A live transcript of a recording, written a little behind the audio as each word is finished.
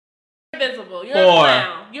invisible. You're a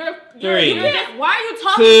clown. You're 3. Why are you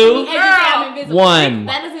talking to me and you say I'm invisible? 1.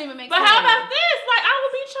 That doesn't even make but sense. But how about this? Like, I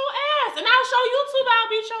will beat your ass. And I'll show YouTube how I'll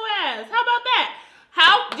beat your ass. How about that?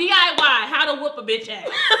 How DIY, how to whoop a bitch ass.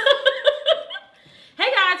 Hey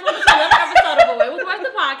guys, welcome to another episode of Away with Worth the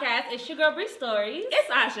podcast. It's your girl Bree Stories. It's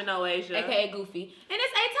Asha No Asia. AKA Goofy. And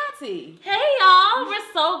it's A Tati. Hey y'all, we're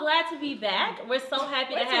so glad to be back. We're so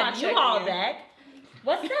happy to have you all back.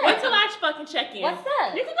 What's that? Wait till I fucking check in. What's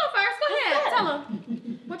that? You can go first. Go ahead. Tell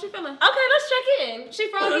them. What you feeling? Okay, let's check in. She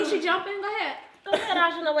frozen, she jumping. Go ahead. Go ahead,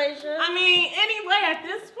 Asha No Asia. I mean, anyway, at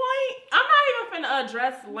this point, I'm not even finna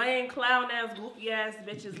address lame, clown ass, goofy ass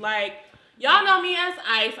bitches. Like, y'all know me as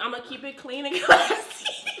Ice. I'm gonna keep it clean and classy.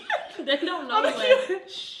 They don't know you.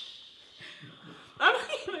 I'm gonna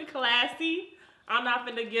keep it classy. I'm not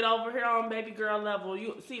finna get over here on baby girl level.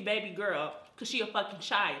 You see baby girl, cause she a fucking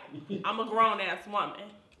child. I'm a grown ass woman.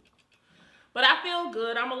 But I feel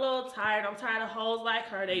good. I'm a little tired. I'm tired of hoes like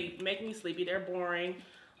her. They make me sleepy. They're boring.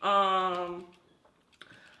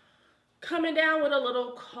 Coming down with a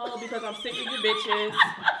little cold because I'm sick of you bitches.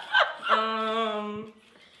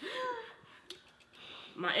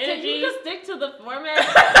 My energy. Can you just stick to the format?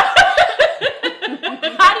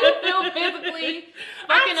 How do you feel physically,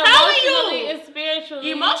 fucking emotionally, and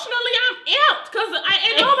spiritually? Emotionally, I'm amped because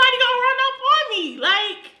ain't nobody gonna run up on me.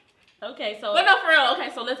 Like, okay, so. But no, for real. Okay,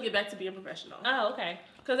 so let's get back to being professional. Oh, okay.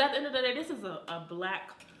 Because at the end of the day, this is a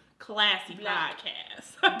black, classy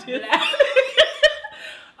podcast.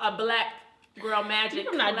 A black girl magic.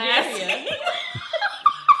 From Nigeria.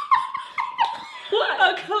 What?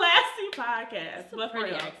 A classy podcast. That's a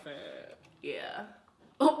pretty accent. Yeah.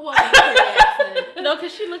 What a pretty accent. No,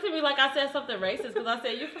 because she looked at me like I said something racist because I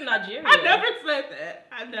said, you're from Nigeria. I never said that.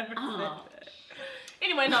 Said that.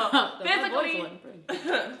 Anyway, no.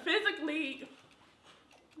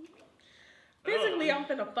 Physically, I'm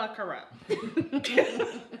finna fuck her up.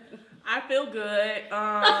 I feel good.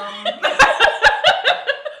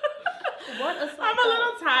 I'm a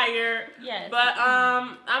little tired. Yes. But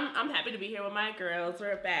I'm happy to be here with my girls.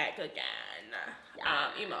 We're back again.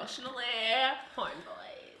 Emotionally. Porn boys.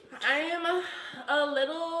 I am a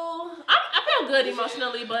little. I feel good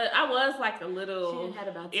emotionally, but I was like a little. She had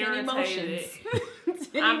about 10 irritated. emotions.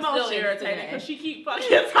 I'm still irritated because she keep fucking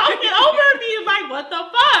talking over me. Like, what the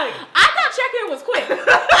fuck? I thought check-in was quick. I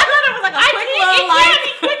thought it was like a quick little like. It can't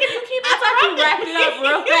be quick if you keep I thought you wrapped it up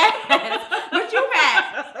real fast, but you had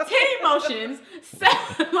 10 emotions.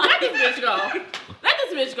 Let this bitch go. Let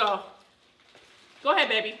this bitch go. Go ahead,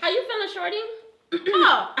 baby. How you feeling, shorty?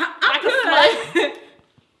 Oh, I'm good.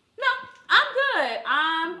 No, I'm good.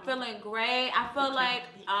 I'm feeling great. I feel like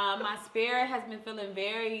my spirit has been feeling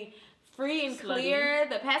very free and clear.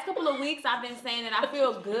 The past couple of weeks, I've been saying that I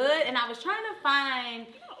feel good, and I was trying to find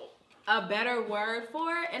a better word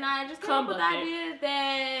for it, and I just came up with the idea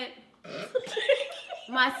that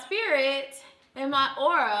my spirit and my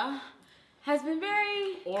aura has been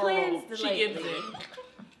very cleansed lately. She gives it.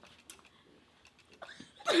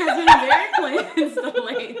 Has been very cleansed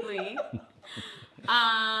lately.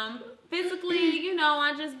 Physically, you know,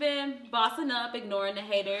 I've just been bossing up, ignoring the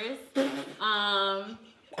haters. And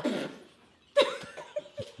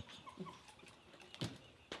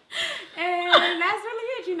that's really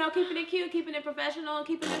it, you know, keeping it cute, keeping it professional, and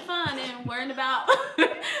keeping it fun, and worrying about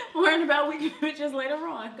weak bitches later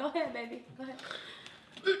on. Go ahead, baby. Go ahead.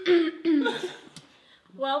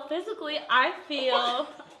 Well, physically, I feel.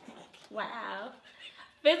 Wow.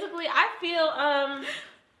 Physically, I feel.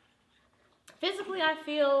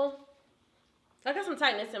 I got some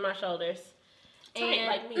tightness in my shoulders. Tight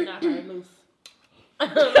like me, not her, loose.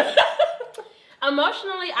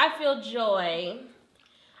 Emotionally, I feel joy.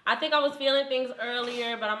 I think I was feeling things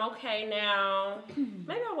earlier, but I'm okay now.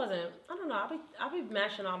 Maybe I wasn't. I don't know. I'll be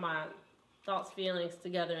mashing all my thoughts, feelings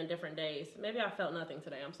together in different days. Maybe I felt nothing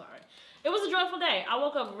today. I'm sorry. It was a joyful day. I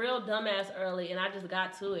woke up real dumbass early, and I just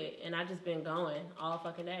got to it, and I just been going all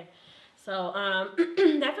fucking day. So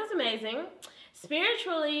that feels amazing.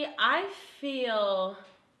 Spiritually, I feel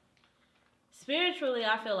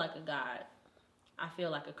like a god. I feel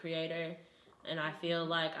like a creator, and I feel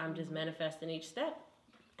like I'm just manifesting each step.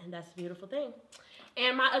 And that's a beautiful thing.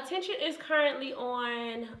 And my attention is currently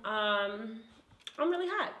on, I'm really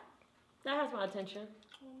hot. That has my attention.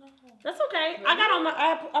 Oh, no. That's okay. Really?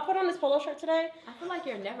 I put on this polo shirt today. I feel like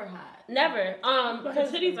you're never hot. Never.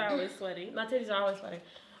 Because titties are always sweaty. My titties are always sweaty.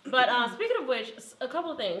 But speaking of which, a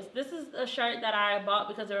couple of things. This is a shirt that I bought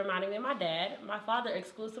because it reminded me of my dad. My father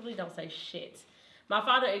exclusively, don't say shit. My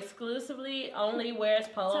father exclusively only wears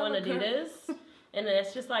polo and Adidas. And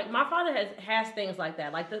it's just like my father has things like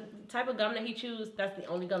that. Like the type of gum that he chews, that's the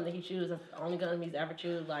only gum that he chews. That's the only gum he's ever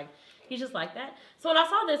chewed. Like he's just like that. So when I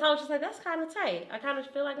saw this, I was just like, that's kind of tight. I kind of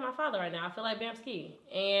feel like my father right now. I feel like Bamski.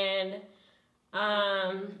 And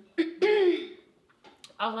I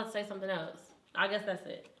was about to say something else. I guess that's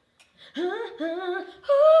it.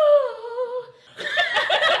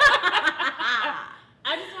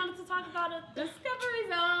 I just wanted to talk about a Discovery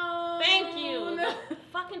Zone. Thank you. The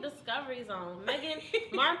fucking Discovery Zone. Meghan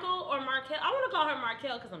Markle or Markelle. I want to call her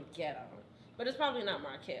Markelle because I'm ghetto. But it's probably not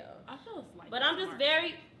Markelle. I feel it's like. But I'm just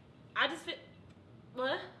very. I just feel.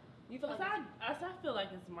 What? You feel like I feel like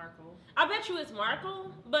it's Markle. I bet you it's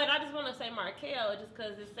Markle, but I just want to say Markelle just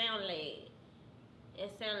because it sounds like. It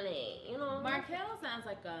sounds like, you know. Markelle sounds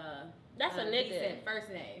like a. That's a nigga. Decent first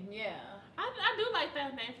name. Yeah. I do like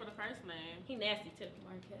that name for the first name. He nasty too.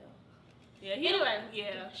 Markelle. Yeah. Anyway.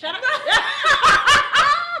 Yeah. Shut up.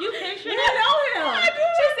 You picture You that? know him.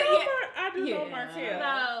 I do know Yeah. Markelle.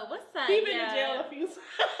 No, what's that? He been in jail a few times.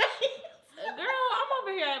 Girl, I'm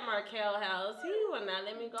over here at Markelle house. He would not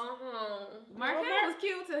let me go home. Markelle was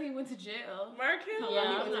cute till he went to jail. Markelle, Yeah, he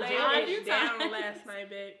I was was laid jail a bitch few down times. last night,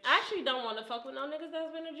 bitch. I actually don't want to fuck with no niggas that's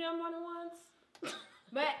been in jail more than once.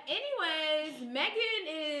 But anyways, Megan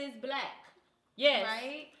is black. Yes.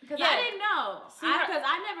 Right? Because Yeah. I didn't know. See her- Because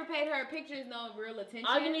I never paid her pictures no real attention.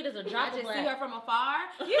 All you need is a I drop of just black. see her from afar.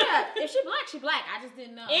 Yeah, if she black, she black. I just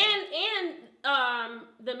didn't know. And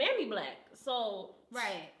the mammy black. So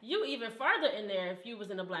right. you even further in there if you was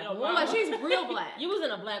in a black Yo, room. Well, like she's real black. You was in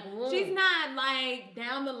a black room. She's not like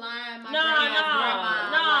down the line. My No, grandma,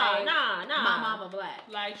 like, no. my mama black.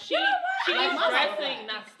 Like she Like is my dressing,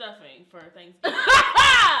 mama. not stuffing for Thanksgiving.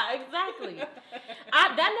 Exactly.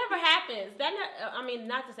 That never happens. I mean,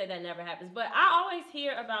 not to say that never happens, but I always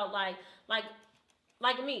hear about like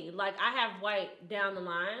me. Like I have white down the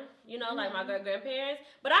line, you know, like my great grandparents.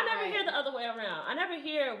 But I never Right. hear the other way around. I never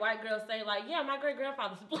hear white girls say like, yeah, my great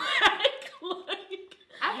grandfather's black. Like,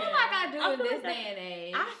 I feel like I do I in feel this like that- day and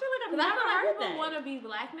age. I feel like I've Because I never feel like heard people that. want to be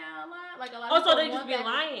black now a lot. Like a lot Oh, of so people they just want be that.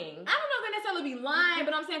 lying. I don't know if they necessarily be lying,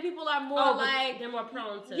 but I'm saying people are more Oh, like, they're more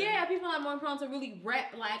prone to. yeah, people are more prone to really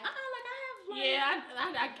rap like, like I have like, Yeah,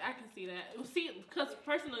 I can see that. See, because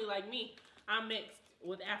personally, like me, I'm mixed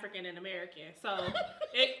with African and American, so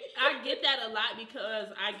I get that a lot because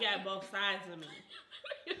I got both sides of me.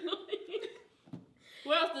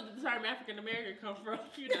 Where else did the term African American come from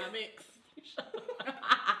if you're not mixed?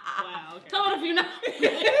 Wow. Okay. Tell me if you know.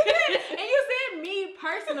 and you said me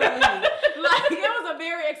personally, like it was a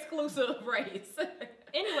very exclusive race.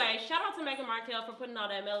 Anyway, shout out to Meghan Markle for putting all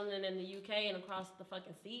that melanin in the UK and across the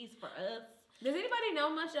fucking seas for us. Does anybody know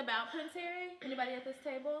much about Prince Harry? Anybody at this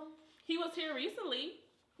table? He was here recently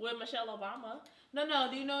with Michelle Obama. No.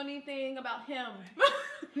 Do you know anything about him?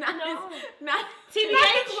 not No. his, not TBH not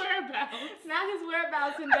his whereabouts. not his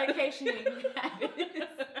whereabouts and vacationing habits.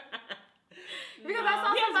 Because I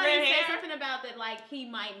saw He has somebody red say hair. something about that, like he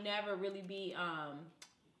might never really be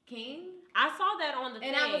king. I saw that on the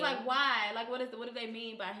And thing. I was like, why? Like, what do they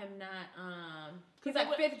mean by him not? He's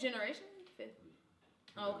like fifth generation. Fifth.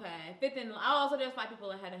 Okay, fifth in. Oh, so there's 5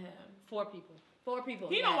 people ahead of him. 4 people. 4 people.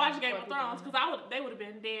 He yeah, don't watch 4 Game of people Thrones ahead. because they would have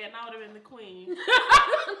been dead and I would have been the queen.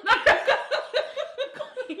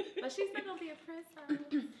 But she's not gonna be a princess.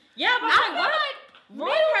 Yeah, but I like, feel what? like me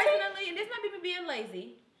Royalty? personally, and this might be me being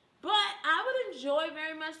lazy, but I would enjoy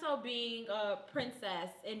very much so being a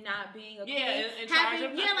princess and not being a queen. Yeah, in charge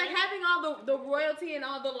of like nothing. having all the royalty and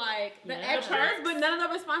all the like the Yeah. extras, Perks. but none of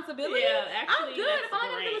the responsibility. Yeah, I'm actually, good. that's If all I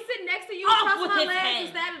gotta do great. is sit next to you, Off cross with my his legs head.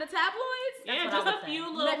 instead of the tabloids. Yeah, what I just would a say. few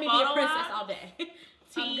little Let me be a photo princess ops. all day. I'm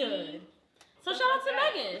Tea. good. So Stuff shout out like to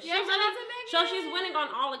that. Megan. Yeah, shout out to Megan. So she's winning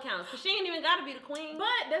on all accounts. Cause she ain't even gotta be the queen.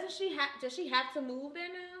 But does she have to move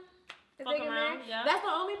there now? Is Fuck they get around, married? yeah. That's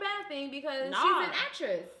the only bad thing because Nah. she's an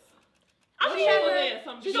actress. I She mean, has she was a- in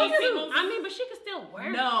some she's GC on Suits. movies. I mean, but she could still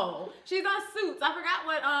work. No, she's on Suits. I forgot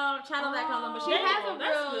what channel that comes on, but she Oh, has a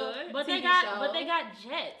that's real good. But TV they got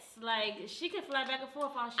jets. Like she could fly back and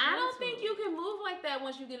forth all she I don't wants think to. you can move like that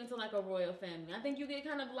once you get into like a royal family. I think you get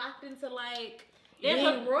kind of locked into like There's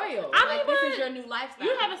being royal. I mean, like this is but your new lifestyle.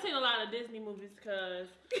 You haven't seen a lot of Disney movies because,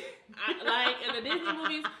 like in the Disney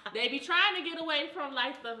movies, they be trying to get away from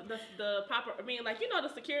like the pop. I mean, like you know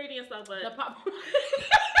the security and stuff, but the pop.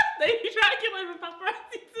 they be trying to get away from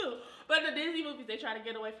paparazzi too. But in the Disney movies, they try to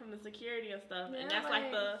get away from the security and stuff, Yeah, and that's like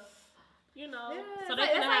like- the, you know. Yeah, So so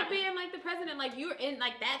that's that's gonna like happen. being like the president. Like you're in,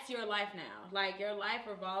 like that's your life now. Like your life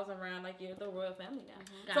revolves around like you're the royal family now.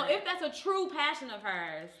 Got So it. if that's a true passion of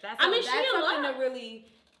hers, that's I mean, that's she in something love. to really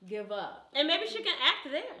give up. And maybe she can act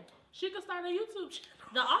there. She could start a YouTube channel.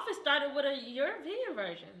 The Office started with a European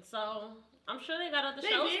version, so I'm sure they got other They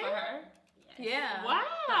shows did? for her. Yeah. Wow.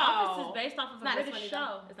 The Office is based off of It's a not as British funny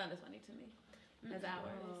show. though. It's not as funny to me as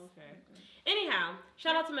ours. Oh, okay. Anyhow,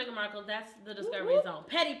 shout out to Meghan Markle. That's the Discovery Whoop, whoop. Zone.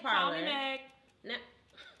 Petty Call Parlor. me Meg.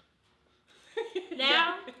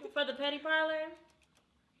 Now, for the Petty Parlor,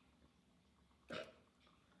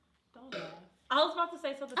 Don't laugh. I was about to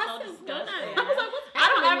say something so disgusting. I was like, what's I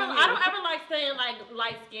happening to don't ever like saying like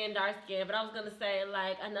light skin, dark skin, but I was gonna say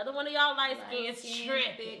like another one of y'all light skins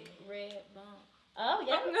tripping. thick red bump. Oh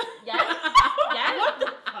yeah,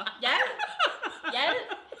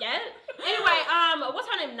 yes. Anyway, what's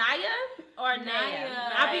her name? Naya or Naya?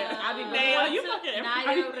 I be Naya, going you to- fucking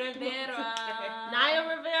Naya Rivera. Naya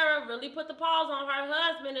Rivera really put the paws on her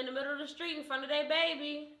husband in the middle of the street in front of their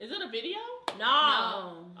baby. Is it a video?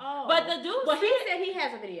 No. Oh. But the dude But he said, said he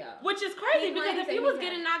has a video. which is crazy He because claims if that he he was has-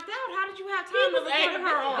 getting knocked out, how did you have He time was to record egging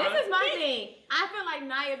her on. This is my thing. I feel like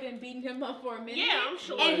Naya been beating him up for a minute. Yeah, I'm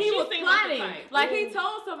sure. And he She was seemed like the plotting. type. Like he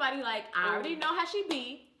told somebody, like, I already know how she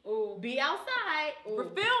be. Ooh. Be outside,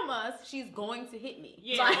 film us. She's going to hit me.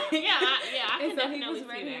 Yeah, Like, I and can so he definitely was see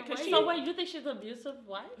ready that. and 'Cause waiting. So wait, you think she's an abusive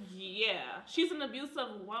wife? Yeah, she's an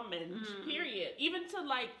abusive woman. Period. Even to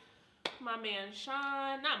like my man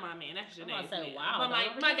Sean, not my man. That's your I'm name. about to say, wow, But my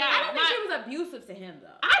don't guy. I don't think my- she was abusive to him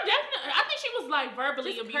though. I think she was like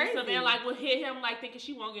verbally Just abusive crazy. and like would hit him like thinking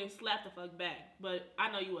she won't get slapped the fuck back. But I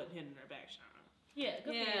know you wasn't hitting her back, Sean. Yeah,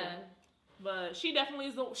 good Yeah. But she definitely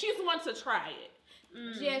is. She's the one to try it.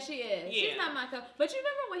 Yeah, she is. Yeah. She's not my cup. But you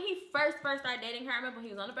remember when he first started dating her? I remember he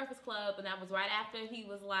was on the Breakfast Club, and that was right after he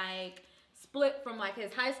was like split from like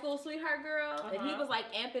his high school sweetheart girl, and he was like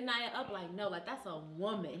amping Naya up, like, no, like that's a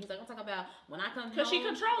woman. He's like, I'm talking about when I come home 'Cause she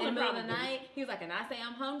controlling in the middle of the probably. night. He was like, and I say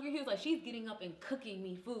I'm hungry. He was like, she's getting up and cooking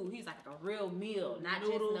me food. He's like a real meal, not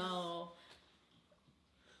Noodles. just no.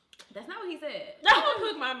 That's not what he said. I'm gonna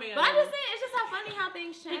cook my man. But I'm just saying, it's just how funny how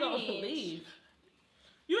things He gonna change. leave.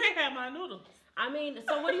 You ain't had my noodles. I mean,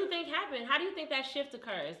 so what do you think happened? How do you think that shift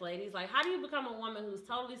occurs, ladies? Like, how do you become a woman who's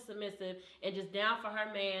totally submissive and just down for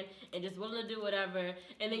her man and just willing to do whatever,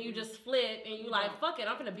 and then you just flip and you like, fuck it,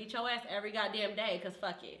 I'm gonna beat your ass every goddamn day, cause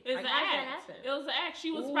fuck it. It's Like, an how did that act. happen? It was an act.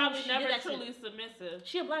 She was Ooh, probably she never did that truly shit. submissive.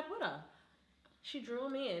 She a Black Widow. She drew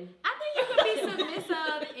him in. I think you can be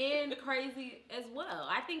submissive and crazy as well.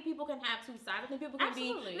 I think people can have two sides. I think people can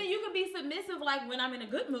Absolutely. be. Then you can be submissive like when I'm in a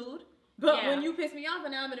good mood, but Yeah. when you piss me off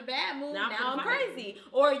and now I'm in a bad mood, Now I'm now I'm finna fight. crazy.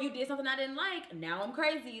 Or you did something I didn't like, now I'm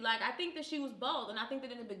crazy. Like I think that she was both, and I think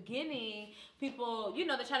that in the beginning, people, you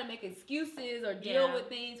know, they try to make excuses or deal Yeah. with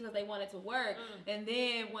things because they want it to work, and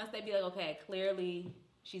then once they be like, okay, clearly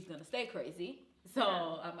she's gonna stay crazy, so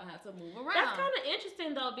I'm gonna have to move around. That's kind of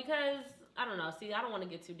interesting though, because I don't know. See, I don't want to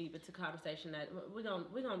get too deep into conversation. That we're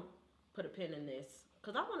gonna put a pin in this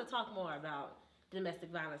because I want to talk more about domestic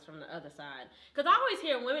violence from the other side. Because I always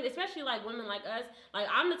hear women, especially like women like us, like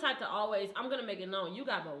I'm the type to always, I'm gonna make it known, you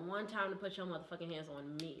got but one time to put your motherfucking hands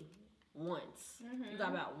on me. Once. You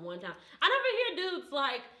got about one time. I never hear dudes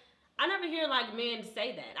like. I never hear like men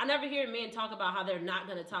say that. I never hear men talk about how they're not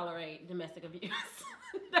gonna tolerate domestic abuse.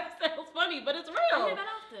 That sounds funny, but it's real. I hear that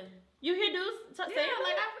often. You hear dudes say Yeah, that?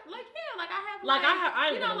 I have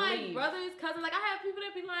ain't you know, gonna like leave. brothers, cousins. Like I have people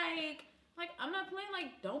that be like I'm not playing.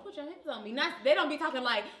 Like, don't put your hands on me. Not they don't be talking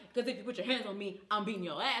like, because if you put your hands on me, I'm beating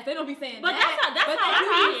your ass. They don't be saying But that. that's But how they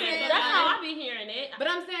do I be be saying, hearing it. That's how like- I be hearing it. But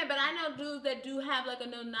I'm saying, but I know dudes that do have like a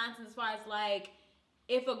no nonsense as far as like,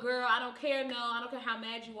 if a girl, I don't care how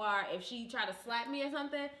mad you are, if she try to slap me or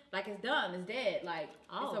something, like it's done, it's dead, like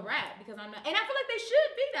it's a wrap because I'm not. And I feel like they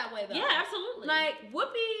should be that way though. Yeah, absolutely. Like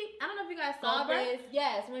Whoopi, I don't know if you guys saw Goldberg? this.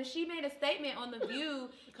 Yes, when she made a statement on The View,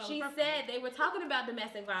 she said they were talking about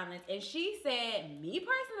domestic violence, and she said, "Me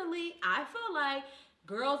personally, I feel like."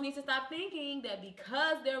 Girls need to stop thinking that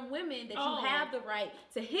because they're women that you have the right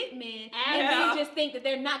to hit men, and then just think that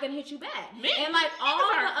they're not gonna hit you back. Men- and like all niggas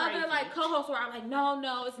the are other crazy. like co-hosts were like,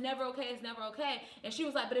 no, it's never okay, it's never okay. And she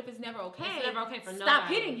was like, but if it's never okay, It's never okay for stop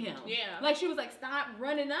nobody. hitting him. Yeah. Like she was like, stop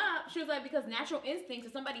running up. She was like, because natural instincts,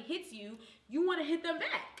 if somebody hits you, you want to hit them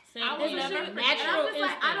back. Same I And will thing. so never she- forget. and I'm just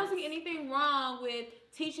like, I don't instincts. see anything wrong with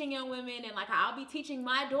teaching young women, and like I'll be teaching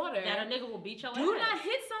my daughter that a nigga will beat your do ass. not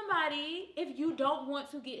hit somebody if you don't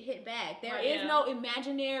want to get hit back. There Right, is yeah. no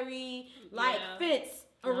imaginary like Yeah. fence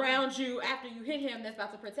around you after you hit him that's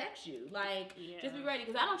about to protect you. Like, Yeah. just be ready,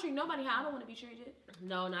 because I don't treat nobody how I don't want to be treated.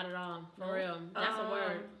 No, not at all. For real. That's a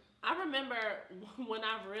word. I remember when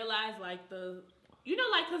I realized like cause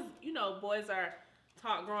boys are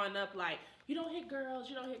taught growing up like you don't hit girls,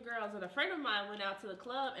 and a friend of mine went out to the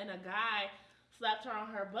club and a guy slapped her on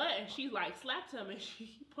her butt and she like slapped him and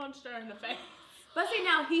she punched her in the face. But see,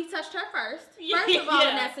 now he touched her first. Yeah, First of all, in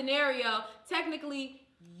yeah. that scenario, technically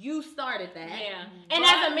you started that. Yeah. And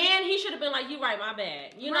as a man, he should have been like, you right, my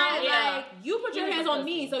bad. You know? Right, Yeah. like, you put your hands on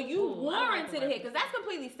me, so you warranted a hit, because that's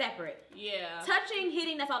completely separate. Yeah. Touching,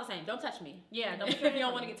 hitting, that's all the same. Don't touch me. Yeah. Don't if you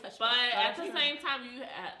don't want to get touched. But at the same time,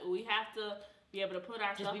 we have to be able to put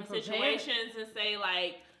ourselves in situations and say,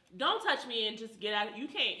 like, don't touch me and just get out. You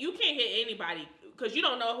can't hit anybody because you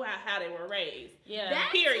don't know how they were raised. Yeah.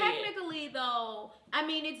 That's period. technically, though, I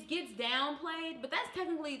mean, it gets downplayed, but that's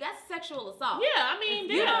sexual assault. Yeah, I mean,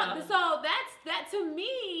 So that to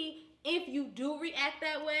me, if you do react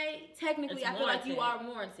that way, technically, I feel like you are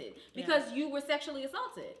warranted because you were sexually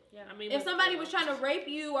assaulted. Yeah. I mean, If somebody was trying to rape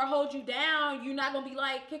you or hold you down, you're not gonna be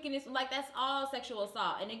like kicking this. Like, that's all sexual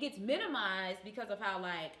assault, and it gets minimized because of how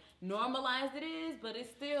like normalized it is. But it's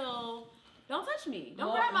still, don't touch me.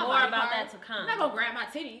 Don't grab my body more about part. that to come. I'm not gonna grab my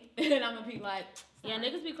titty and I'm gonna be like, yeah,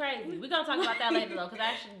 niggas be crazy. We're gonna talk about that later though, because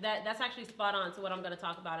that's actually spot on to what I'm gonna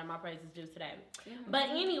talk about in my praises due today. But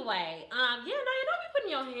anyway, you don't be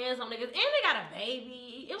putting your hands on niggas, and they got a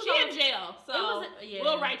baby. She in jail, so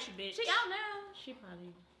we'll write you, bitch. She out now. She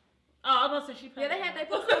probably. Oh, I was gonna say she probably. Yeah, they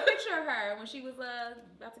posted a picture of her when she was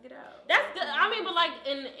about to get out. That's good. I mean, but like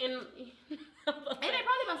in. And they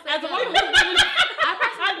probably gonna stay As a together. woman, I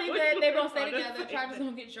personally think that they're gonna stay together. Travis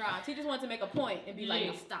gonna get dropped. He just wanted to make a point and be like,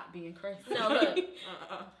 "No, stop being crazy." No, look.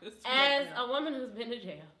 As a woman who's been to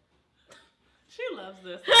jail, she loves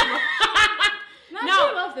this. No, she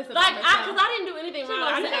loves this. Like, because I didn't do anything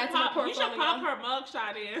wrong. You should pop her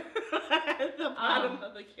mugshot in at the bottom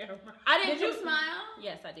of the camera. Did you smile?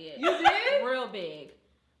 Yes, I did. You did? Real big.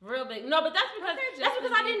 No, but that's because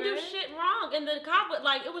I didn't do shit wrong. And the cop,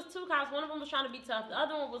 like, it was two cops. One of them was trying to be tough. The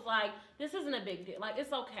other one was like, this isn't a big deal. Like,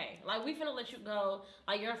 it's okay. Like, we finna let you go.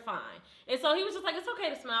 Like, you're fine. And so he was just like, it's okay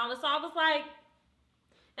to smile. And so I was like,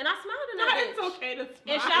 and I smiled in that bitch. It's okay to smile.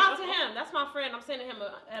 And shout out to him. That's my friend. I'm sending him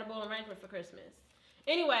an edible arrangement for Christmas.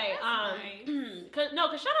 Anyway, nice. Cause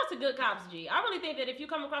shout out to good cops, G. I really think that if you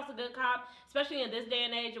come across a good cop, especially in this day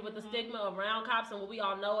and age with the stigma around cops and what we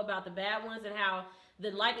all know about the bad ones and how the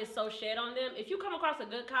light is so shed on them, if you come across a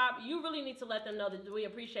good cop, you really need to let them know that we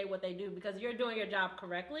appreciate what they do because you're doing your job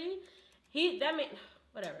correctly.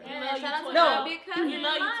 Whatever. Yeah, shout out to no, big cousin. You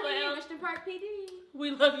love you, 12. Richmond Park PD.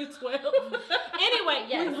 We love you, 12. Anyway,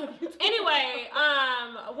 yes. Anyway,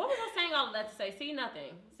 what was I saying all of that to say? See,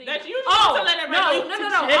 nothing. That you to let everybody No.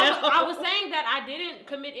 I was saying that I didn't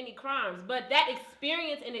commit any crimes, but that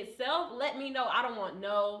experience in itself let me know I don't want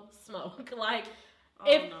no smoke. Like,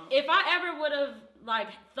 if I ever would have, like,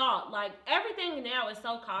 thought, like, everything now is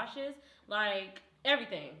so cautious, like,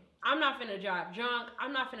 everything. I'm not finna drive drunk.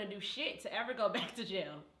 I'm not finna do shit to ever go back to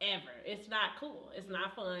jail. Ever. It's not cool. It's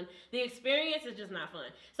not fun. The experience is just not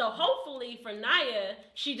fun. So hopefully for Naya,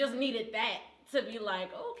 she just needed that to be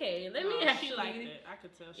like, okay, let me actually. She liked it. I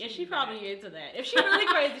could tell. She probably into that. If she really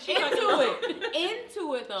crazy, she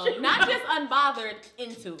into it though. Not just unbothered,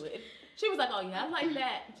 into it. She was like, oh yeah, I like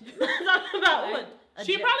that. Talking about what?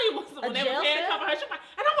 She probably was when they were handcuffing her. She was like,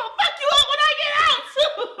 and I'm gonna fuck you up when I get out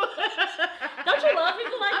too. Don't you love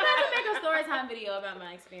people like I'm that? about to make a story time video about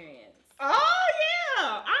my experience. Oh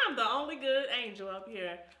yeah, I'm the only good angel up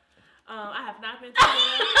here. I have not been to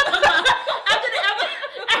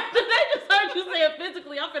after they just heard you say it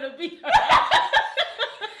physically, I'm gonna beat her.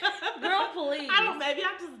 Girl, please. Maybe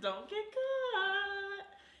I just don't get caught.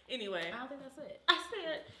 Anyway. I don't think that's it. I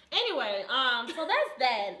said. Anyway, so that's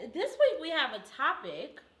that. This week we have a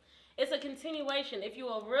topic. It's a continuation. If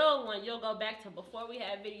you're a real one, you'll go back to before we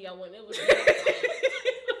had video when it was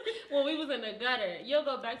when we was in the gutter. You'll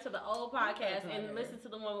go back to the old podcast and listen to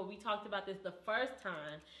the one where we talked about this the first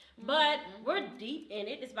time. But we're deep in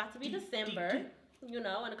it. It's about to be December. You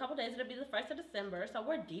know, in a couple days it'll be the 1st of December. So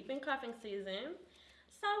we're deep in cuffing season.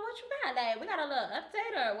 So what you got, like? We got a little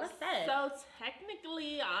update or what's that? So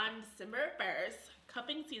technically on December 1st,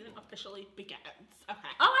 cuffing season officially begins.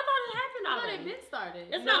 Okay. I Oh, I thought it thought happened it been started.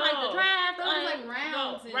 It's not like the draft. It was like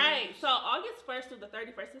rounds. No, right. So August 1st through the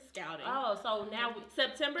 31st is scouting. Oh, so now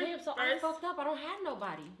September 1st. So I fucked up. I don't have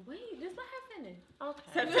nobody. Wait, this not happening. Okay.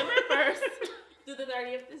 September 1st through the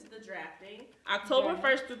 30th is the drafting. October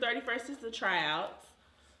 1st through 31st is the tryouts.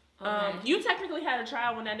 Okay. You technically had a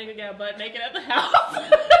trial when that nigga got butt naked at the house.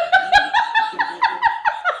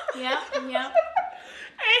 Yeah. And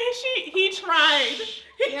he tried.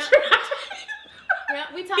 He Yeah. tried. Yeah,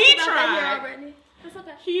 we talked about that here already. That's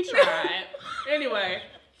okay. He tried. Anyway,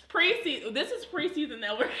 preseason. This is preseason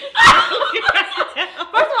that we're. First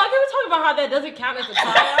of all, can we talk about how that doesn't count as a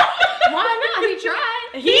tryout? Why not? He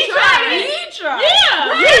tried. He tried. Yeah.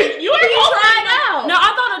 Right. You were tried out. No,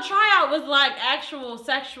 I thought a tryout was like actual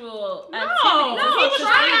sexual activity. No, he was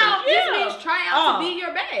tryout just- just yeah. means try out Oh. to be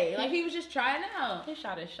your bae. Like he was just trying out. He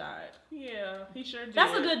shot his shot. Yeah, he sure did.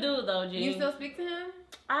 That's a good dude though, G. You still speak to him?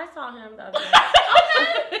 I saw him the other day.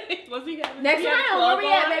 Was he having Next he had round, where clothes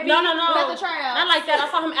we at, on? baby? No. Was that the tryout? Not like that. I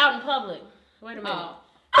saw him out in public. Wait a minute. Oh.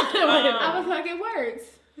 Wait a minute. I was like, it works.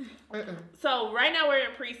 So right now we're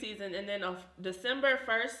in preseason, and then December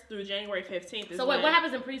 1st through January 15th is So wait, when- what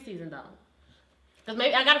happens in preseason though? Because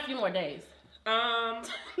maybe I got a few more days.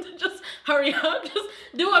 Just hurry up. Just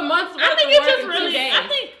do a month's worth I think of you work just in 2 really. days. I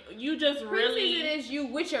think you just really. Preseason is you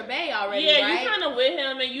with your bae already, Yeah, right? you kind of with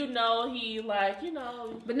him, and you know he like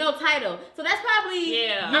But no title. So that's probably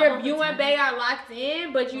Yeah. you and bae are locked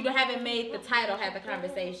in, but you haven't made the title have the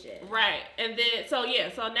conversation. right, and then so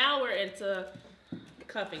now we're into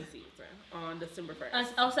cuffing season on December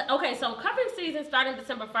 1st. Okay, so cuffing season starting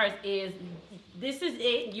December 1st is this is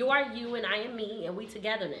it. You are you and I am me, and we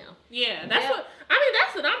together now. Yeah, that's Yeah. what I mean.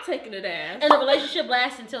 That's what I'm taking it as. And the relationship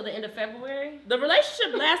lasts until the end of February. The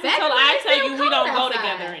relationship lasts Back until when I it's tell still you we don't go cold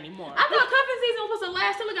outside. together anymore. I thought cuffing season was supposed to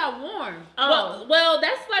last till it got warm. Well,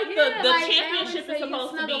 that's like Yeah, the like, championship they is always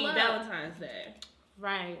supposed to say you be snuggle up. Valentine's Day.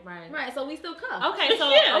 Right. Right, so we still cuff. Okay, so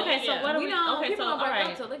Yeah, okay, so yeah. what are we we? don't, Okay, people so don't all break up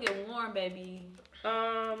right. till they get warm, baby.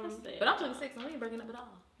 But But I'm 26, so we ain't breaking up at all.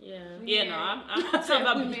 Yeah. yeah, no, I'm Talking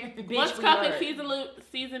about We married. once we cuffing were.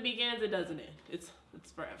 season begins, it doesn't end. It's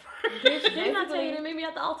forever. Bitch, didn't I tell you to meet me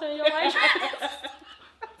at the altar in your white dress?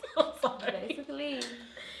 I'm sorry. Basically.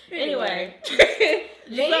 Anyway,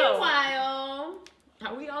 Meanwhile,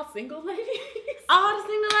 are we all single ladies? all the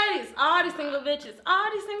single ladies, all these single bitches,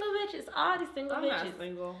 all these single bitches, all these single I'm bitches. not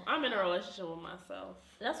single. I'm in a relationship with myself.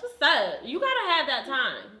 That's what's up. You gotta have that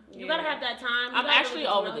time. You gotta Yeah. have that time. You I'm gotta actually really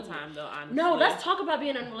over get the to know you. time though. Honestly. No, let's talk about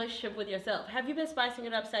being in a relationship with yourself. Have you been spicing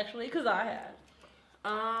it up sexually? Because I have.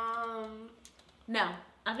 No.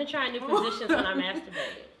 I've been trying new positions when I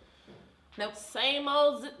masturbate. Nope. Same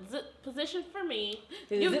old zip position for me.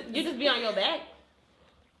 You just be on your back.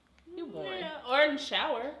 You boring. Yeah, or in the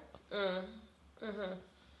shower. Oh,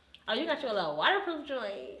 you got your little waterproof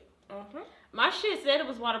joint. Uh-huh. My shit said it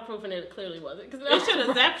was waterproof and it clearly wasn't. Cause It should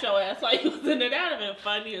have zapped your ass while you was in there. That would have been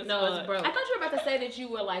funny as No, fuck. it's broke. I thought you were about to say that you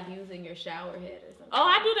were like using your shower head or something. Oh,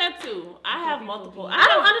 I do that too. I have multiple. I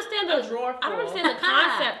don't understand a the drawer I don't full. understand the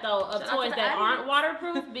concept though of Shout out toys to that the aren't audience.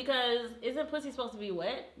 waterproof because isn't pussy supposed to be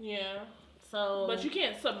wet? Yeah. So But you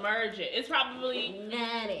can't submerge it. It's probably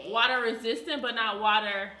got it. water resistant, but not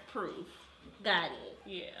waterproof. Got it.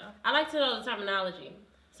 Yeah. I like to know the terminology.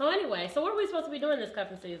 So anyway, so what are we supposed to be doing this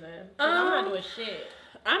cuffing season? 'Cause I'm not doing shit.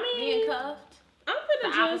 I mean, Being cuffed. I'm The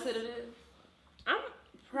gonna just. opposite of this. I'm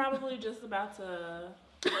probably just about to.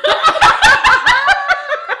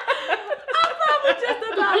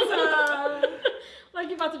 Just about to. Like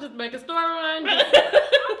you about to just make a story run?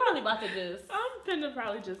 I'm probably about to just. I'm gonna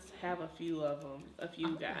probably just have a few of them, a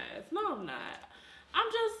few guys. No, I'm not.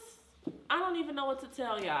 I don't even know what to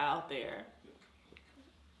tell y'all out there.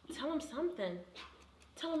 Tell them something.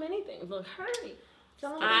 Tell them anything. Look, hurry.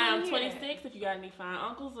 Tell them I am here. 26. If you got any fine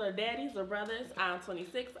uncles or daddies or brothers, I'm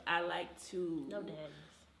 26. I like to. No daddies.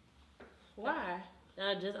 Why?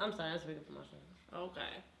 I'm sorry, I'm speaking for myself.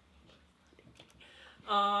 Okay.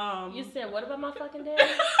 You said what about my fucking daddy?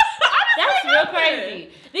 That's real crazy.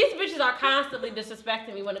 These bitches are constantly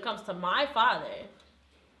disrespecting me when it comes to my father.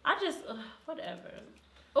 I just whatever.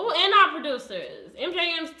 Oh, and our producers,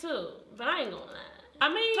 MJM's too, but I ain't going that. I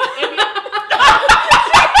mean, if you,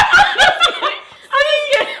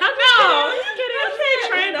 I'm just kidding.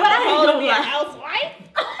 Trained But I on ain't hold to gonna be a lie. housewife.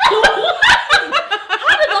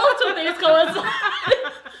 How did those two things coincide?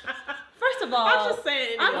 First of all, I'm just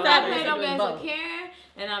saying. I'm anyway. not fabulous playing at no doing games both. with Karen,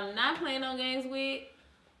 and I'm not playing no games with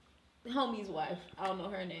homie's wife. I don't know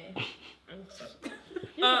her name.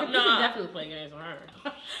 you can no. definitely play games with her.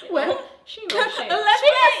 Well, She knows shit. She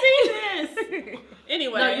has seen this.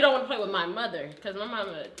 Anyway. No, you don't want to play with my mother, because my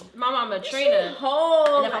mama Trina.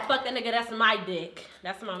 Whole. And if I fuck that nigga, that's my dick.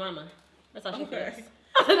 That's my mama. That's how she Okay. feels.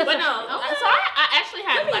 But no, so I actually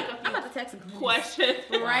had like a I'm about few to text him questions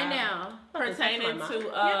right now. pertaining Text my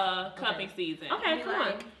to mom. cuffing season. Okay, Be come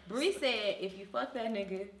like, on. Bree said, if you fuck that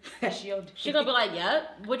nigga, that's your dick. She gonna be like,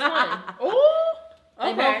 yep. Which one? Ooh.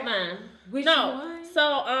 They both mine. Which No. one? So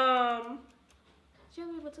She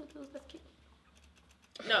only have 2 tools. That's cute.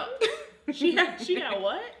 no. She got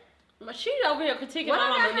what? But she over here critiquing What my I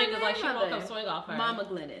got mama her niggas like she name woke of up swing off her. Mama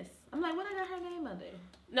Glennis. I'm like, what I got her name under?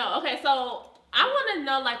 No. Okay. So I want to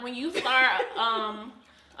know, like, when you start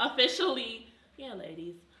officially, yeah,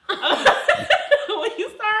 ladies. When you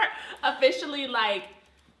start officially like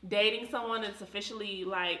dating someone, it's officially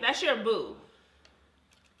like that's your boo.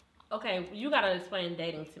 Okay, you gotta explain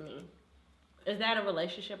dating to me. Is that a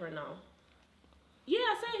relationship or no? Yeah,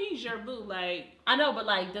 I said he's your boo. Like I know, but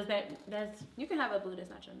like, that's You can have a boo that's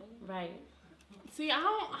not your nigga. right? see, I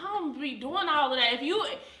don't be doing all of that. If you,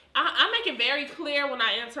 I make it very clear when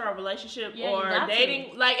I enter a relationship Yeah, you or got to.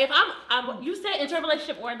 dating. Like if I'm You said into a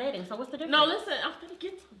relationship or dating, so what's the difference? no, listen, I'm gonna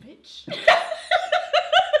get to the bitch.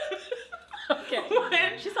 Okay.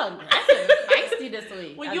 When- She's so aggressive, feisty this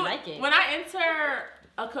week. when I you like it. when I enter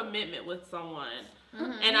a commitment with someone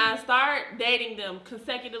Mm-hmm. and I start dating them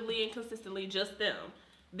consecutively and consistently, just them,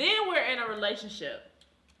 then we're in a relationship.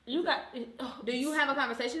 You got. Do you have a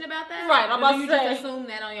conversation about that? Right, I'm Or about do you to say. just assume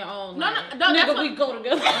that on your own? No, like, no, that's Nigga, what, we go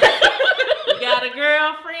together. you got a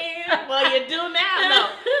girlfriend? Well, you do now. No,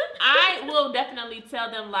 I will definitely tell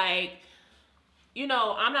them like, you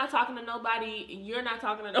know, I'm not talking to nobody. You're not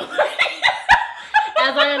talking to nobody.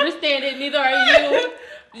 As I understand it, neither are you.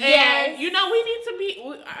 And, you know, we need to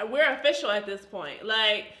be, we're official at this point.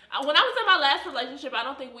 Like, when I was in my last relationship, I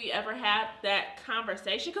don't think we ever had that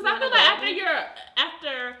conversation. Because I feel like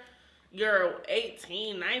after you're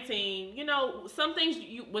 18, 19, you know, some things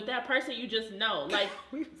you with that person, you just know. Like,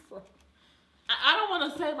 I don't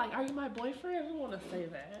want to say, like, are you my boyfriend? I don't want to say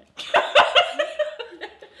that.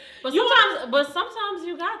 But You sometimes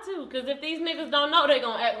you got to, because if these niggas don't know, they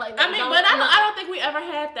gonna act like they I mean, don't but I know. don't think we ever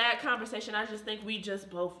had that conversation. I just think we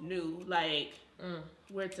just both knew, like,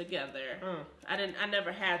 we're together. I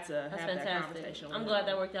never had to That's have that fantastic. conversation. I'm with glad them.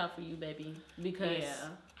 that worked out for you, baby. Because Yeah.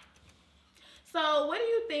 So, what do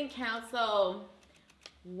you think counts? So,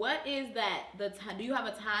 what is that? Do you have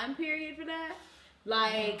a time period for that?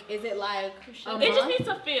 Like, is it like a It just month? needs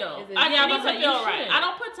to feel. Is it- I Yeah, need but to you feel right. shouldn't. I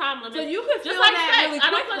don't put time limits. So you could just feel like that sex. really I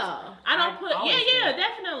don't quick put. though. I don't put. always Yeah, do.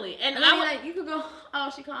 definitely. And And I I mean, would, like, you could go,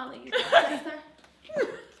 oh, she calling you. Text her.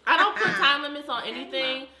 I don't put time limits on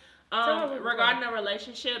anything. Totally. Regarding a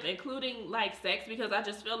relationship, including like sex, because I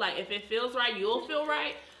just feel like if it feels right, you'll feel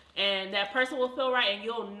right, and that person will feel right, and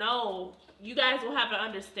you'll know. You guys will have an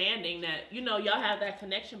understanding that you know y'all have that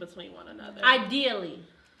connection between one another. ideally,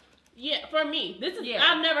 Yeah, for me, this is. Yeah.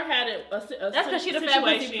 I've never had a that's because she the fat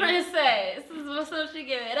pussy princess. So she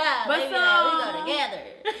give it up. But Baby, so- we go together.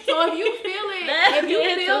 So if you feel it, Let's if you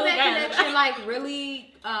get feel that together. connection like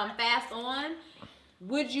really fast on,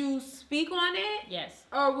 would you speak on it, Yes.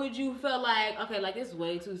 or would you feel like okay, like it's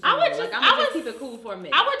way too soon? I would like, just- I'm I gonna just would- keep it cool for a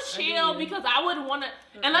minute. I would Or do chill you? because I wouldn't want to,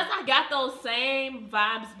 unless I got those same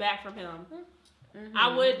vibes back from him. Mhm.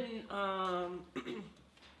 I wouldn't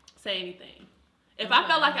say anything. If I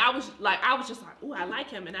felt like I was just like, ooh, I like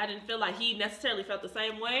him, and I didn't feel like he necessarily felt the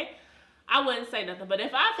same way, I wouldn't say nothing. But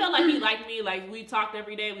if I felt like he liked me, like we talked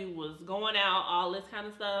every day, we was going out, all this kind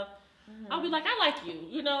of stuff, I'll be like, I like you.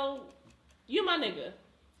 You know, you my nigga.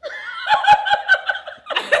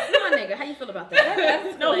 You my nigga, how you feel about that?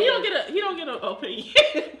 That's No, he hilarious. don't get an opinion.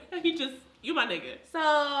 He just, you my nigga.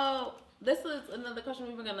 So this is another question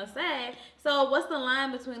we were gonna say. So what's the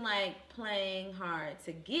line between like playing hard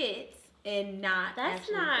to get and not? That's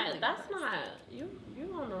actually not. feeling That's the person? not.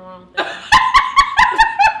 You on the wrong thing. That's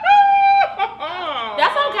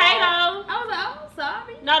That's okay though. I was like, oh,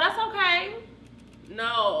 sorry. No, that's okay.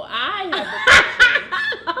 No, I have the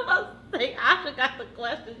question. I was about to say, I got the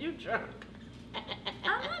question. You drunk?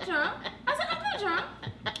 I'm not drunk. I said I'm not drunk.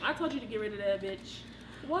 I told you to get rid of that bitch.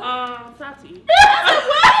 What? Tati.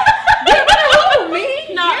 Who,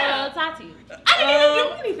 me? No, Yeah. Tati. I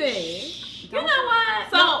didn't even do anything. You know what?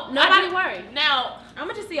 So Nobody I worry. Now, I'm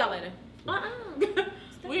gonna just see y'all later.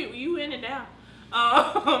 you in and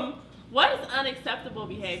out. What is unacceptable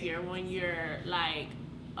behavior when you're like,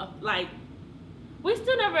 We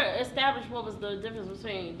still never established what was the difference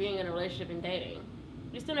between being in a relationship and dating.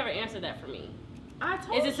 You still never answered that for me. I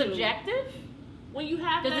told Is you. it subjective? When you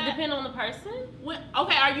have Does that, it depend on the person?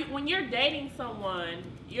 when you're dating someone,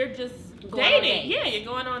 you're just Going on dating. dates. Yeah, you're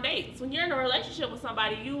going on dates. When you're in a relationship with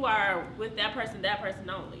somebody, you are with that person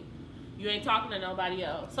only. You ain't talking to nobody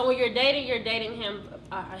else. So when you're dating him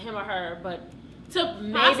or her, but To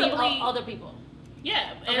maybe possibly, other people.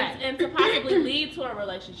 yeah, Okay. and to possibly lead to a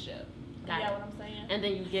relationship. Got You it. know what I'm saying? And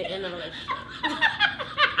then you get in a relationship.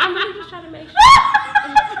 I'm really just trying to make sure.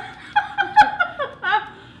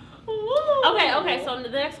 Okay, so the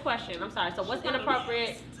next question. I'm sorry. So what's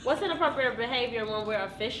inappropriate behavior when we're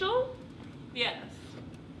official? Yes.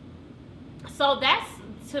 So that's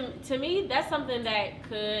to me, that's something that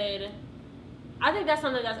I think that's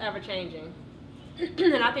something that's ever changing.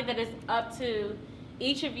 And I think that it's up to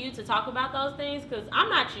each of you to talk about those things, because I'm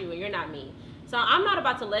not you and you're not me. So I'm not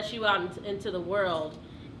about to let you out into the world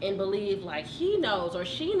and believe like he knows or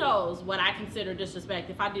she knows what I consider disrespect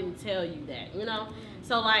if I didn't tell you that, you know?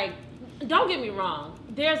 So like, don't get me wrong.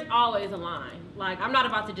 There's always a line. Like, I'm not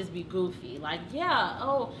about to just be goofy. Like, yeah,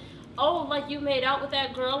 oh, like you made out with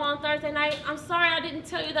that girl on Thursday night. I'm sorry I didn't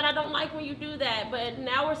tell you that I don't like when you do that, but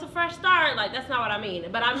now it's a fresh start. Like, that's not what I mean.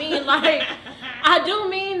 But I mean, like, I do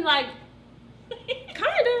mean, like,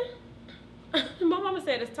 kind of. My mama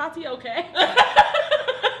said, is Tati okay?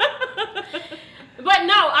 But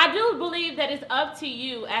no, I do believe that it's up to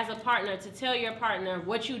you as a partner to tell your partner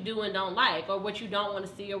what you do and don't like, or what you don't want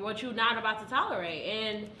to see, or what you're not about to tolerate.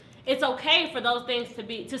 And it's okay for those things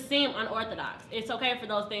to seem unorthodox. It's okay for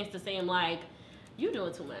those things to seem like you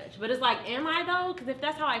doing too much. But it's like, am I though? Because if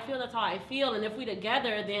that's how I feel, that's how I feel. And if we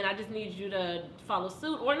together, then I just need you to follow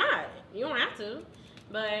suit or not. You don't have to,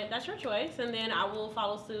 but that's your choice. And then I will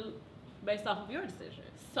follow suit based off of your decision.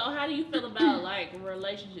 So how do you feel about like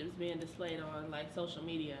relationships being displayed on like social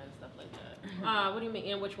media and stuff like that? What do you mean?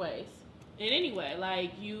 In which ways? In any way,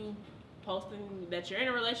 like you posting that you're in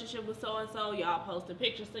a relationship with so and so, y'all posting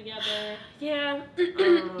pictures together. Yeah,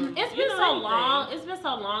 it's been so long. It's been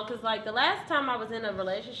so long because like the last time I was in a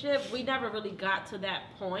relationship, we never really got to that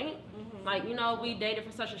point. Mm-hmm. Like, you know, we dated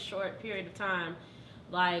for such a short period of time.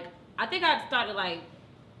 Like, I think I started like.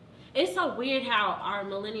 It's so weird how our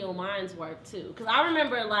millennial minds work too. Because I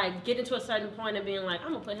remember like getting to a certain point and being like,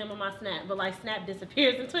 I'm gonna put him on my Snap, but like Snap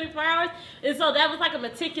disappears in 24 hours. And so that was like a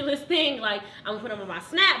meticulous thing. Like, I'm gonna put him on my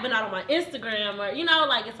Snap, but not on my Instagram, or you know,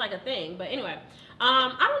 like it's like a thing. But anyway, I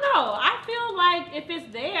don't know. I feel like if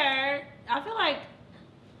it's there, I feel like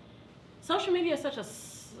social media is such a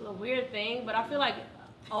weird thing, but I feel like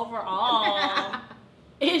overall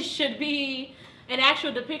it should be an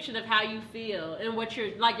actual depiction of how you feel and what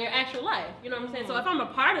you're like, your actual life. You know what I'm saying? So if I'm a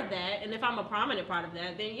part of that, and if I'm a prominent part of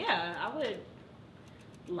that, then yeah, I would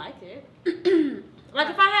like it. Like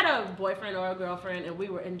if I had a boyfriend or a girlfriend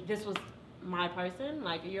and this was my person,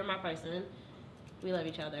 like you're my person, we love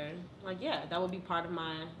each other, like yeah, that would be part of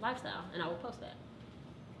my lifestyle, and I would post that.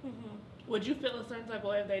 Mm-hmm. Would you feel a certain type of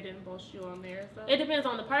way if they didn't post you on there? So? It depends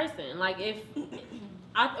on the person. Like if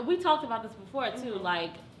we talked about this before too,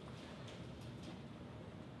 like.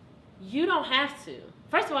 You don't have to.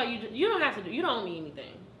 First of all, you don't have to you don't owe me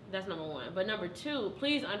anything. That's number one. But number two,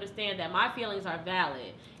 please understand that my feelings are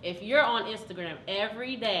valid. If you're on Instagram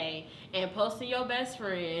every day and posting your best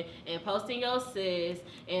friend and posting your sis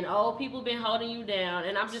and people been holding you down,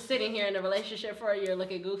 and I'm just sitting here in a relationship for a year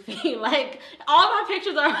looking goofy, like all my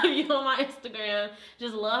pictures are of you on my Instagram,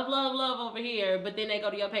 just love over here, but then they go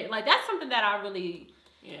to your page. Like that's something that I really.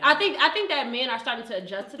 Yeah. I think that men are starting to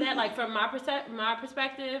adjust to that. Like from my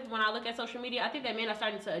perspective, when I look at social media, I think that men are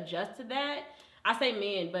starting to adjust to that. I say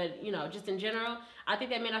men, but you know, just in general, I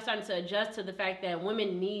think that men are starting to adjust to the fact that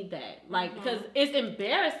women need that. Like, because it's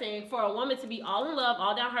embarrassing for a woman to be all in love,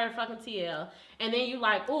 all down her fucking TL, and then you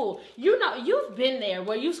like, ooh, you know, you've been there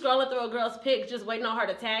where you scrolling through a girl's pic just waiting on her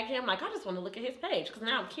to tag him. Like, I just want to look at his page because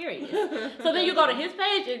now I'm curious. So then you go to his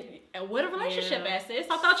page and what a relationship at, sis?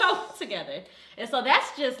 I thought y'all were together. And so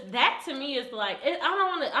that's just, that to me is like, I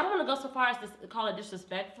don't want to go so far as to call it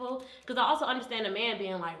disrespectful, because I also understand a man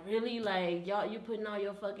being like, really, like, y'all, you putting all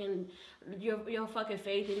your fucking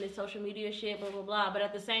faith in this social media shit, blah, blah, blah. But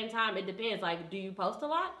at the same time, it depends. Like, do you post a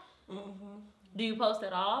lot? Mm-hmm. Do you post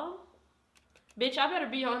at all? Bitch, I better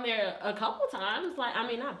be on there a couple times. Like, I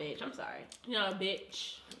mean, not bitch, I'm sorry. You know,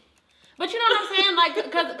 bitch. But you know what I'm saying? Like,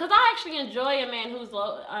 cause I actually enjoy a man who's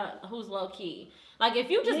low key. Like, if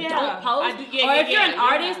you just don't post, or if you're an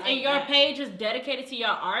artist and your page is dedicated to your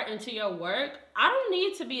art and to your work, I don't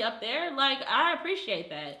need to be up there. Like, I appreciate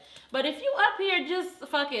that. But if you up here just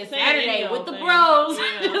fucking Saturday with the bros,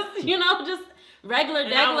 just, you know, just regular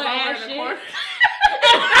ass shit.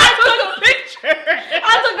 I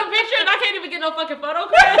took a picture and I can't even get no fucking photo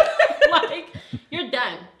credit. Like, you're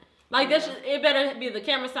done. Like, it better be the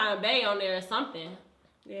camera sign Bay on there or something.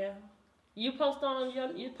 Yeah. You post on your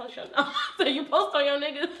so you post on your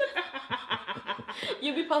niggas.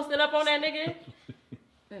 You be posting up on that nigga.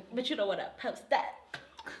 But you know what, I post that.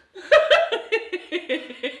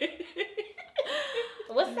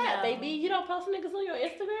 What's that, baby? You don't post niggas on your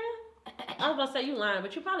Instagram? I was about to say you lying,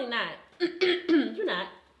 but you probably not. You not.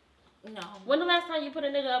 No. When the last time you put a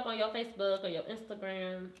nigga up on your Facebook or your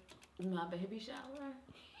Instagram? My baby shower.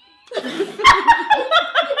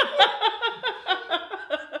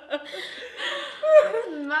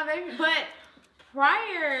 My baby, but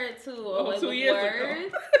prior to 2 years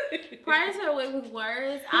ago. prior to It Was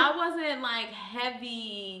Words, I wasn't like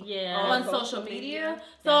heavy on social media.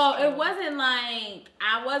 So it wasn't like,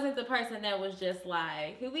 I wasn't the person that was just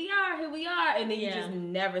like, here we are. And then you just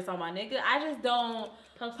never saw my nigga. I just don't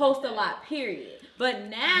post a lot, period. But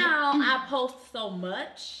now I post so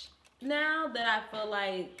much now that I feel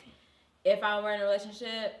like if I were in a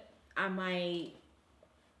relationship, I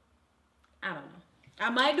don't know. I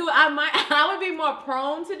might do it. I would be more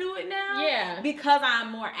prone to do it now. Yeah. Because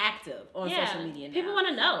I'm more active on social media now. People want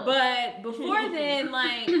to know. But before then,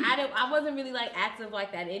 like, I wasn't really, like, active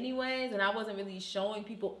like that anyways. And I wasn't really showing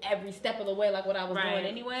people every step of the way, like, what I was doing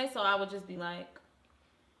anyway. So I would just be like,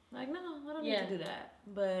 no, I don't need to do that.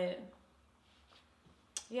 But,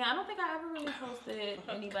 yeah, I don't think I ever really posted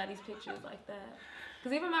anybody's pictures like that.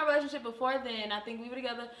 Because even my relationship before then, I think we were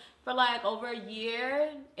together for like over a year.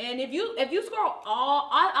 And if you scroll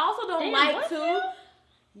I also don't like to.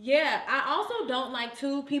 Yeah, I also don't like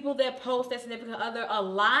people that post their significant other a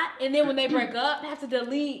lot, and then when they break up, they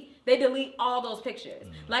delete all those pictures.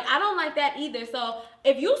 Like, I don't like that either. So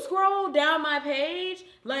if you scroll down my page,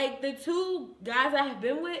 like the 2 guys I have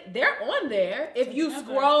been with, they're on there. If you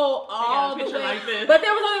scroll all the way, like, but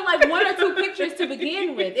there was only like 1 or 2 pictures to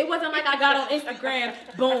begin with. It wasn't like I got on Instagram,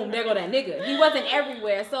 boom, there go that nigga. He wasn't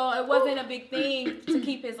everywhere, so it wasn't a big thing to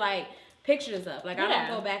keep his like pictures up. Like, I don't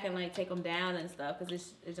go back and like take them down and stuff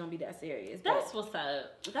because it's gonna be that serious. That's what's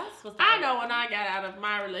up. I know when I got out of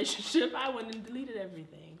my relationship, I went and deleted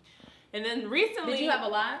everything. And then recently, did you have a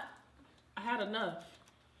lot? I had enough.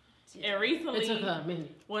 And recently, it took a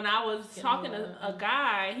minute. When I was talking to a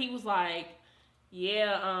guy, he was like, he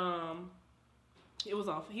was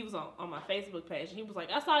on my Facebook page, and he was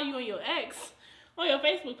like, I saw you and your ex on your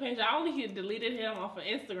Facebook page. I only deleted him off of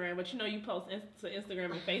Instagram, but you post to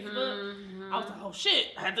Instagram and Facebook. I was like, oh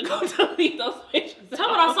shit, I had to go delete those pictures. Tell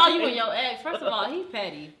me I saw you and your ex. First of all, he's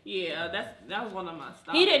petty. Yeah, that was one of my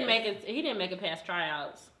stops. He didn't make it past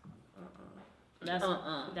tryouts.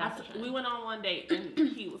 We went on one date and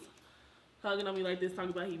he was hugging on me like this, talking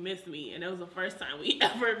about he missed me, and that was the first time we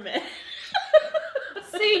ever met.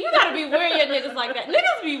 See, you gotta be weird, your niggas like that.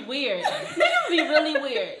 Niggas be weird. Niggas be really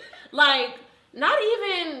weird. Like, not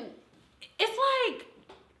even. It's like,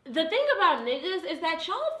 the thing about niggas is that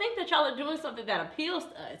y'all think that y'all are doing something that appeals to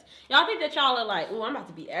us. Y'all think that y'all are like, ooh, I'm about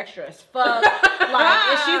to be extra as fuck. Like,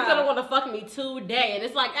 and she's gonna want to fuck me today. And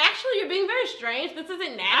it's like, actually, you're being very strange. This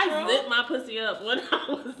isn't natural. I zipped my pussy up when I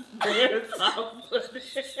was there.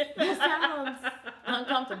 That sounds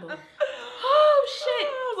uncomfortable. Oh, shit.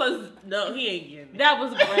 No, he ain't getting it. That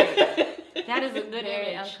was great. That is a good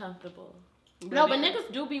very image. Uncomfortable. No, but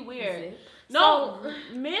niggas do be weird. No,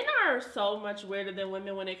 men are so much weirder than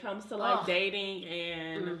women when it comes to like dating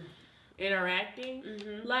and interacting.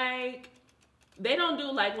 Like, they don't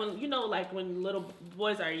do like when little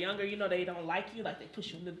boys are younger, they don't like you, like they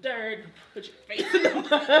push you in the dirt, put your face in the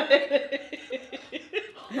mud.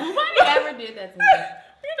 Nobody ever did that to me.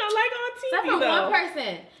 Like on TV. Except for one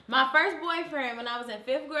person. My first boyfriend when I was in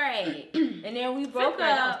 5th grade. And then we broke up.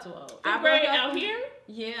 I was too old. I broke up out here?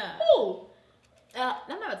 Yeah. Who?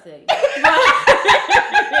 I'm not telling you.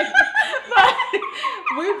 But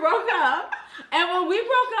we broke up. And when we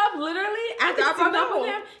broke up, literally, after I broke up with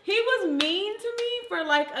him, he was mean to me for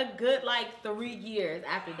like a good 3 years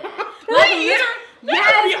after that.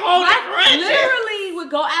 Literally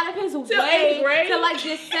would go out of his way to like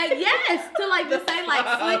just say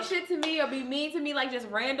slick shit to me or be mean to me like just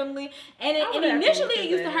randomly. And initially it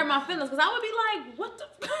used to hurt my feelings because I would be like, what the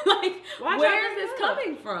where is this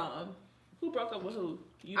coming from? Who broke up with who?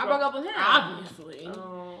 I broke up with him. Obviously.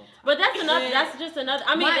 But that's just another.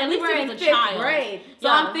 I mean, at least he was a child. Grade, so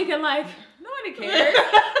I'm thinking like, nobody cares.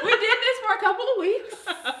 We did this for a couple of weeks.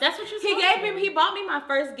 That's what you said. He bought me my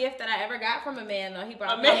first gift that I ever got from a man. Though he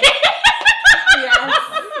brought me. Yes.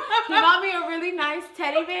 He bought me a really nice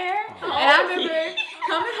teddy bear, and I remember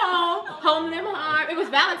coming home, holding him in my arm. It was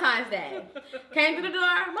Valentine's Day. Came to the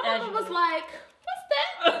door. My mama was like, "What's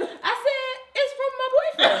that?" I said, "It's from my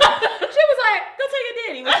boyfriend." She was like, "Go tell your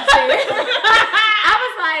daddy what you said." I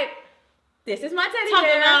was like, "This is my teddy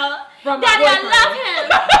bear from my Daddy, boyfriend." I love him.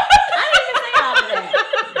 I didn't even say all of that.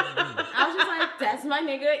 I was just like, "That's my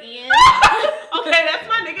nigga Ian." Okay, that's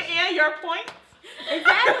my nigga Ian. Your point.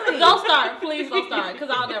 Exactly. Don't start. Please don't start, because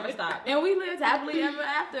I'll never stop. And we lived happily ever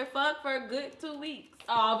after. Fuck for a good 2 weeks.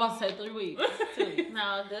 Oh, I was about to say 3 weeks. 2 weeks.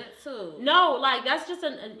 No, good 2. No, like, that's just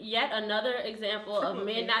yet another example of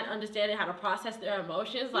men not understanding how to process their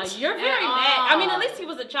emotions. Like, you're very mad. I mean, at least he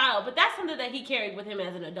was a child, but that's something that he carried with him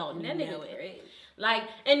as an adult. And That he nigga knew was it. great. Like,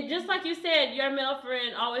 and just like you said, your male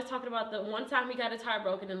friend always talking about the one time he got his heart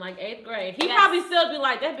broken in like 8th grade. He probably still be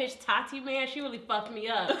like, that bitch Tati, man, she really fucked me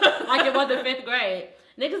up. Like it wasn't 5th grade.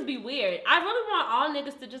 Niggas be weird. I really want all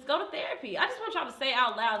niggas to just go to therapy. I just want y'all to say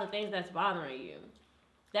out loud the things that's bothering you.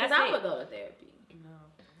 That's I it. would go to therapy.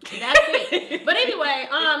 That's it. But anyway,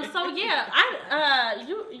 so yeah,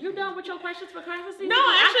 you done with your questions for Christmas season? No,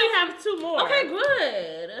 I actually have 2 more. Okay,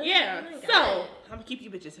 good. Yeah. Oh my So God. I'm gonna keep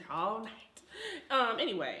you bitches here all night.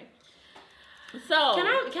 Anyway. So Can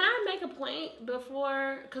I make a point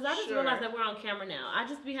before? Because I just Sure. realized that we're on camera now. I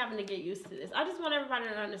just be having to get used to this. I just want everybody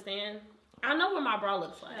to understand. I know what my bra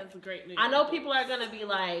looks like. That's a great news. I know people are gonna be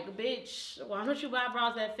like, "Bitch, why don't you buy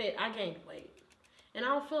bras that fit?" I gained weight, and I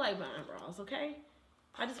don't feel like buying bras. Okay,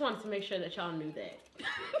 I just wanted to make sure that y'all knew that.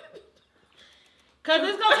 Cause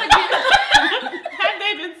it's gonna take Have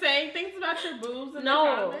they been saying things about your boobs in the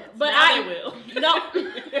no, comments? but Now I they will. no.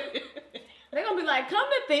 They're gonna be like, come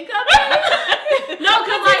to think of it. No,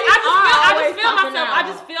 cause like I I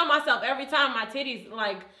just feel myself every time my titties,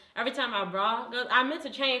 like every time my bra goes. I meant to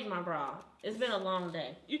change my bra. It's been a long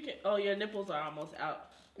day. You can. Oh, your nipples are almost out.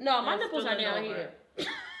 No, my It's nipples are spilling down over. here.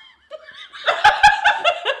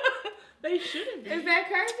 They shouldn't be. Is that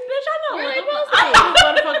crazy? Bitch, I know Where what they the supposed fuck. to I be? know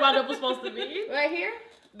what the fuck my nipples supposed to be. Right here?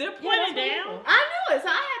 They're Yeah, pointed that's down. what I knew it, so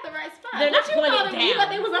I had the right spot. They're not What you pointed thought of me? You down.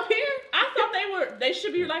 thought they was up here? I thought they were. They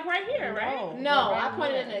should be like right here, right? No, I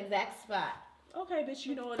pointed in the exact spot. Okay, bitch,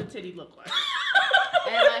 you know what a titty look like. As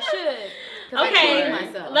I should. 'Cause I Okay,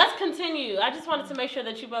 cleaned myself. let's continue. I just wanted to make sure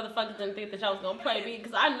that you motherfuckers didn't think that y'all was gonna play me,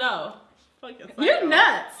 because I know. Fucking You're psycho.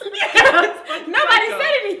 nuts. Fucking Nobody psycho.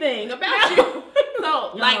 said anything about you. So,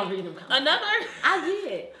 Y'all like, don't read them comments. I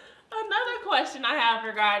did. another question I have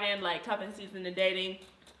regarding like cuffing season and dating.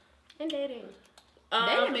 And dating.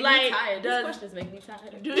 They make like, me tired. These does- questions make me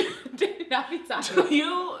tired. Do I'll be tired. Do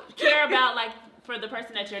you care about, like, for the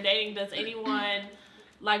person that you're dating, does anyone,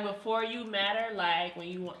 like, before you matter? Like, when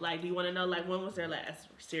you want, like, do you want to know, like, when was their last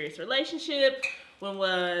serious relationship? When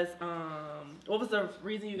was, what was the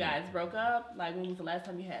reason you guys broke up? Like, when was the last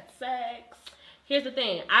time you had sex? Here's the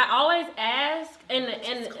thing. I always ask, and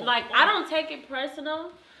like, I don't take it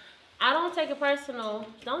personal.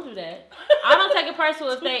 Don't do that. I don't take it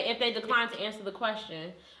personal if they decline to answer the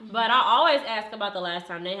question. But I always ask about the last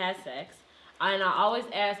time they had sex. And I always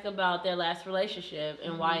ask about their last relationship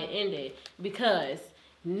and why it ended. Because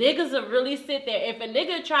niggas will really sit there. If a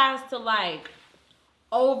nigga tries to, like,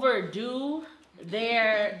 overdo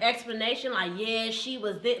their explanation, like, yeah, she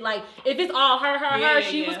was this, like, if it's all her,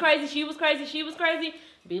 she was crazy,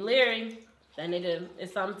 be leery. That nigga,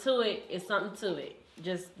 it's something to it.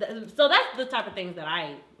 Just, so that's the type of things that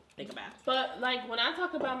I think about. But, like, when I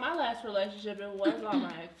talk about my last relationship, it was all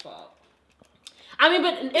my ex fault. I mean,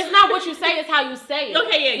 but it's not what you say, it's how you say it.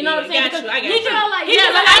 Okay, yeah, you know what I'm saying? got you, I got You you. feel like, Yeah,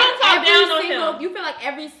 like, I don't talk down on him. You feel like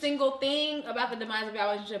every single thing about the demise of your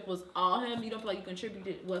relationship was all him? You don't feel like you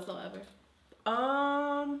contributed whatsoever?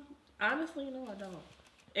 Honestly, no, I don't.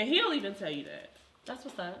 And he'll even tell you that. That's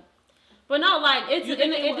what's up. But no, like, it's You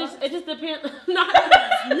think it just depends. No,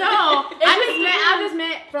 I just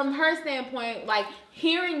meant from her standpoint, like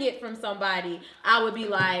hearing it from somebody, I would be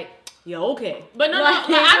like, yo, okay. But no, Like,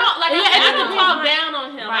 like, I don't, like, yeah, I it don't depends talk on- down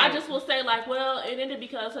on him. Right. I just will say, like, well, it ended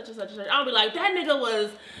because such and such and such. I'll be like, that nigga was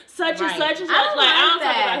such and Right. such and such. I don't Like, I like don't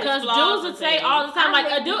talk that. about his Because flaws dudes would and say things. all the time, I like,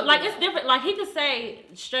 hate a dude, people like, do it's different. Like, he could say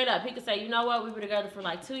straight up, he could say, you know what, we were together for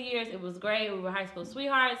like 2 years. It was great. We were high school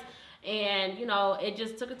sweethearts. And, you know, it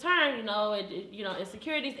just took a turn, you know,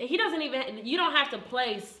 insecurities. He doesn't even, you don't have to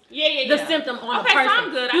place the symptom on Okay, the person. so I'm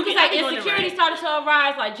good. You I can be say doing it insecurity right. started to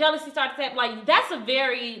arise, like jealousy started to happen. Like, that's a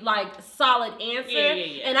very, like, solid answer.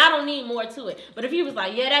 Yeah. And I don't need more to it. But if he was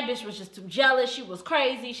like, yeah, that bitch was just too jealous. She was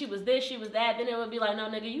crazy. She was this, she was that. Then it would be like, no,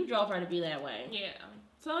 nigga, you drove her to be that way. Yeah.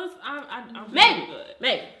 So it's, I'm Maybe. good.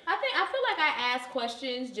 Maybe. I feel like I ask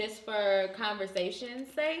questions just for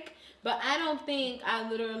conversation's sake, but I don't think I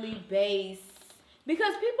literally base,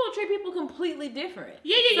 because people treat people completely different.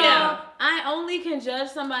 Yeah. So I only can judge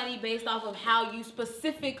somebody based off of how you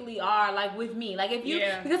specifically are, like with me. Like if you,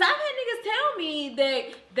 because I've had niggas tell me that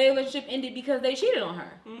their relationship ended because they cheated on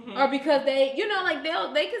her, or because they, you know, like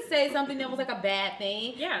they could say something that was like a bad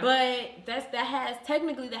thing. Yeah. But that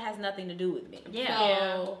has nothing to do with me. Yeah.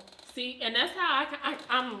 So, See, and that's how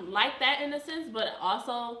I'm like that in a sense, but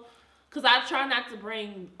also, because I try not to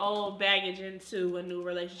bring old baggage into a new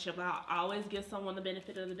relationship. I always give someone the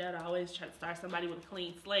benefit of the doubt. I always try to start somebody with a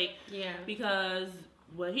clean slate. Yeah. Because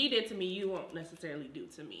what he did to me, you won't necessarily do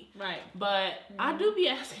to me. Right. But I do be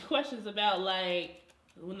asking questions about, like,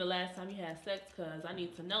 when the last time you had sex, because I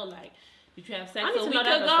need to know, like, did you have sex I need a to week know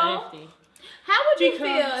that ago? for safety. how would you Because-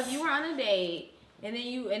 feel if you were on a date And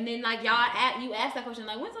then like you asked that question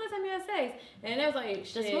like, when's the last time you had sex? And it was like,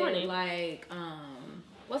 shit, this morning. Like,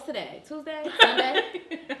 what's today? Tuesday? Sunday?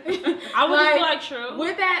 I would just be like, true.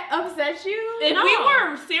 Would that upset you? If we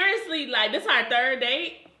were seriously like, this is our third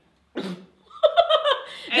date.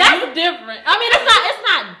 That's different. I mean, it's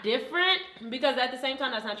not different because at the same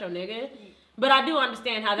time, that's not your nigga. But I do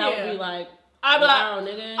understand how that would be like. I'd be like,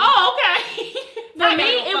 nigga. Oh, okay. For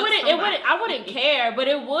me, I wouldn't care, but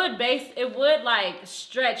it would like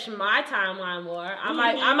stretch my timeline more. I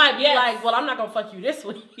might be like, well, I'm not gonna fuck you this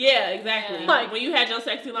week. Yeah, exactly. Like when you had your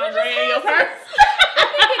sexy lingerie in your purse. I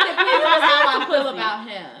think it depends on how I feel about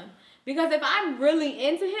him. Because if I'm really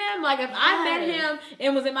into him, like if I met him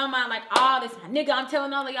and was in my mind like, oh, this my nigga, I'm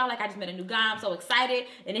telling all of y'all, like I just met a new guy, I'm so excited,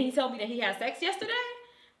 and then he told me that he had sex yesterday,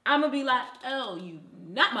 I'm gonna be like, oh, you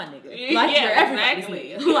not my nigga. Like you're everybody's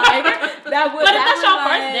nigga. Like that would. But if that's your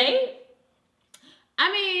first date.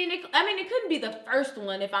 I mean, it couldn't be the first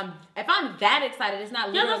one if I'm that excited. It's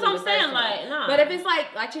not. Yeah, that's what I'm saying. Like, nah. But if it's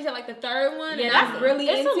like she said, like the third one, yeah, and I'm really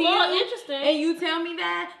it's into a little you, interesting. and you tell me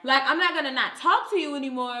that, like, I'm not gonna not talk to you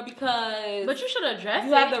anymore because. But you should address it.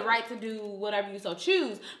 You have the right to do whatever you so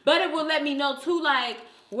choose, but it will let me know too, like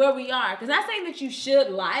where we are. Because not saying that you should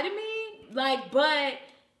lie to me, like, but.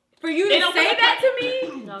 For you to say that to me,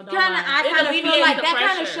 I kind of feel like that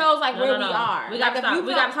kind of shows like where we are. We got to stop.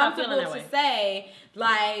 We got to stop feeling that way. To say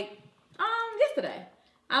like, yesterday,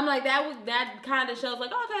 I'm like that kind of shows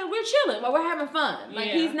like, okay, we're chilling, but we're having fun.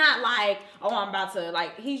 Like he's not like, oh, I'm about to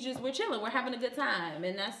like. He's just we're chilling, we're having a good time,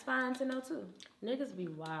 and that's fine to know too. Niggas be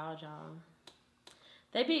wild, y'all.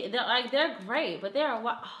 They're great, but they're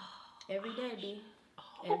wild. Every day, B.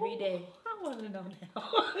 Every day. I want to know now.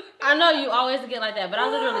 I know you always get like that, but I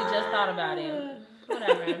literally just thought about it.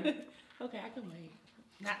 Whatever. Okay, I can wait.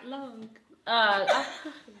 Not long.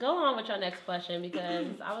 Go on with your next question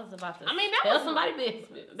because I was about to that tell was somebody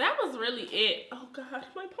business. That was really it. Oh God,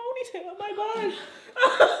 my ponytail, my gosh.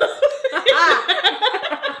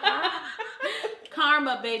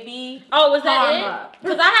 Karma, baby. Oh, was that it?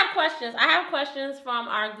 Because I have questions. I have questions from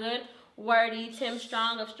our good wordy Tim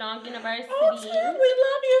Strong of Strong University. Oh, Tim, we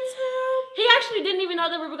love you, Tim. He actually didn't even know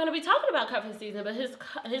that we were going to be talking about cuffing season, but his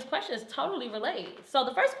question is totally related. So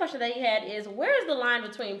the first question that he had is, where is the line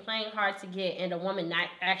between playing hard to get and a woman not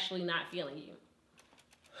feeling you?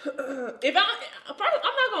 I'm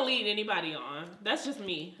not gonna lead anybody on. That's just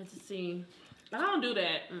me. Let's see. I don't do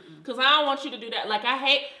that because I don't want you to do that. Like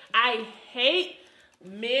I hate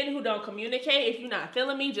men who don't communicate. If you're not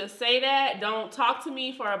feeling me, just say that. Don't talk to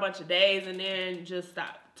me for a bunch of days and then just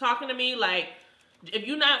stop talking to me. Like, if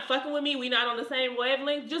you're not fucking with me, we not on the same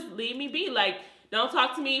wavelength, just leave me be. Like, don't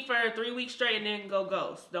talk to me for 3 weeks straight and then go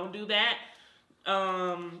ghost. Don't do that.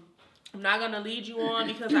 I'm not gonna lead you on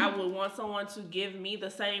because I would want someone to give me the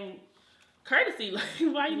same courtesy. Like,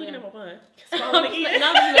 why are you looking at my bun?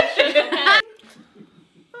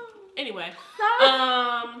 Anyway,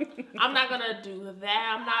 I'm not gonna do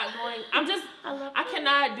that. I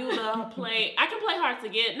cannot do the play. I can play hard to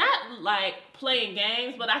get, not like playing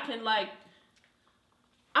games, but I can like.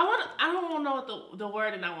 I don't know what the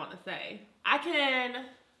word and I want to say. I can.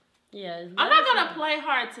 Yeah. I'm not gonna play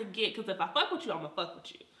hard to get because if I fuck with you, I'm gonna fuck with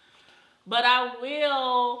you. But I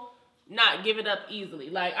will not give it up easily.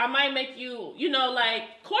 Like I might make you,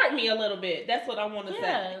 like court me a little bit. That's what I want to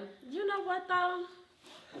say. You know what though?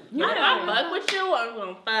 If I fuck with you, I'm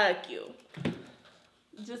gonna fuck you.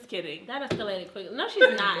 Just kidding. That escalated quickly. No, she's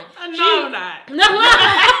not. No, I'm not. No,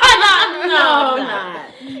 I'm not.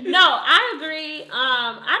 No, I agree.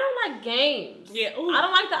 I don't like games. Yeah. Ooh. I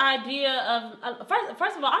don't like the idea of.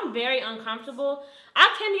 First of all, I'm very uncomfortable. I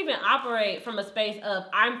can't even operate from a space of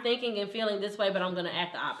I'm thinking and feeling this way, but I'm gonna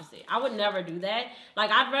act the opposite. I would never do that.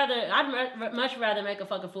 Like I'd much rather make a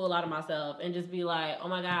fucking fool out of myself and just be like, oh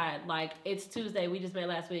my God, like it's Tuesday, we just met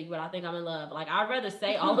last week, but I think I'm in love. Like I'd rather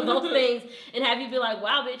say all of those things and have you be like,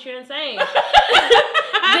 wow, bitch, you're insane.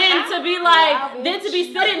 Then to be like, wow, then to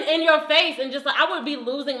be sitting in your face and just like, I would be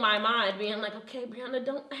losing my mind, being like, okay, Brianna,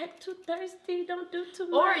 don't act too thirsty, don't do too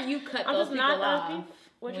much. Or you cut those people off.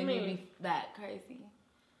 What do you mean? You be that crazy.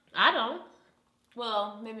 I don't.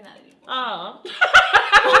 Well, maybe not anymore. Oh.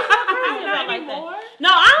 Not anymore?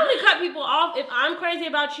 No, I only cut people off if I'm crazy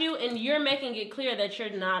about you and you're making it clear that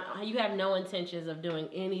you have no intentions of doing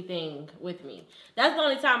anything with me. That's the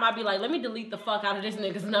only time I'd be like, let me delete the fuck out of this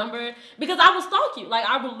nigga's number because I will stalk you. Like,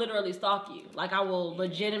 I will literally stalk you. Like, I will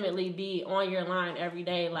legitimately be on your line every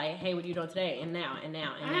day like, hey, what are you doing today? And now. I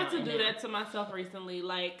had to do that to myself recently,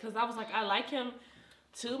 like, because I was like, I like him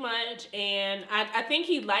too much and I think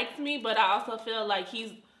he likes me, but I also feel like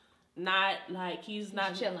he's not like he's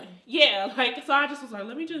not chilling. Yeah, like so I just was like,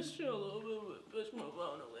 let me just chill a little bit, push my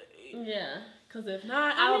phone away. Yeah. Cause if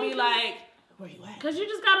not, I'll be like, where you at? Cause you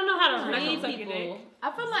just gotta know how to Like, read suck your dick. people.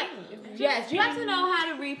 I feel like, yes, you have to know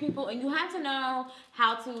how to read people, and you have to know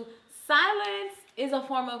how to silence is a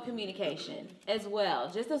form of communication as well,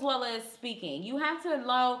 just as well as speaking. You have to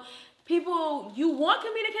know people, you want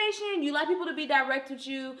communication, you like people to be direct with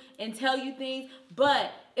you and tell you things,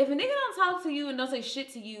 but if a nigga don't talk to you and don't say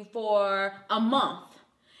shit to you for a month,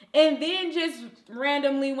 and then just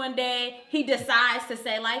randomly one day he decides to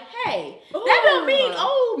say like, hey, that don't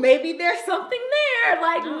mean, maybe there's something there.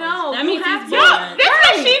 Like, no. That you means have he's to. bored. This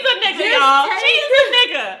Right. she's a nigga, Just y'all. take- She's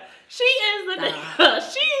a nigga. She is the Stop.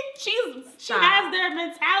 nigga. She Stop. has their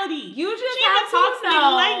mentality. You just she have even to talks know.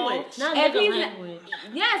 nigga language. Not If nigga he's- language.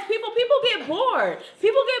 Yes, people get bored.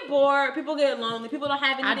 People get bored. People get lonely. People don't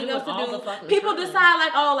have anything do else it all the to fucking do. People time. decide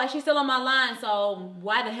like, oh, like she's still on my line, so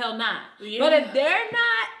why the hell not? Yeah. But if they're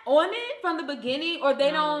not on it from the beginning, or they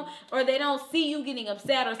don't see you getting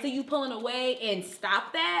upset or see you pulling away and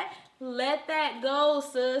stop that, let that go,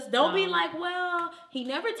 sis. Don't be No. like, well, he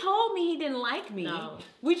never told me he didn't like me. No.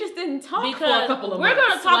 We just didn't talk for a Because couple of we're months.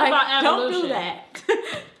 gonna talk Like, about don't do evolution.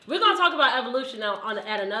 that. We're gonna talk about evolution now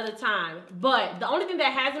at another time. But the only thing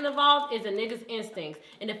that hasn't evolved is a nigga's instincts.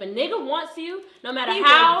 And if a nigga wants you, no matter He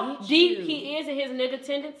how will get deep you. he is in his nigga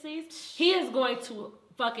tendencies, he is going to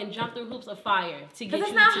fucking jump through hoops of fire to get Because you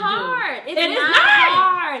it's not to hard. do. It's It is not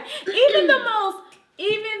hard.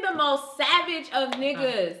 Even the most savage of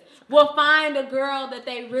niggas will find a girl that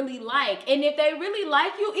they really like. And if they really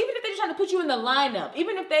like you, even if they're trying to put you in the lineup,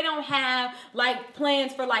 even if they don't have like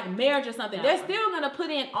plans for like marriage or something, they're still gonna put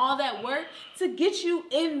in all that work to get you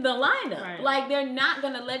in the lineup. Right. Like they're not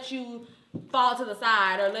gonna let you fall to the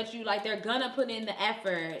side or let you like, they're gonna put in the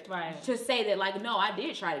effort Right. to say that like, no, I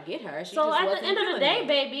did try to get her. She So just at wasn't the end of the feeling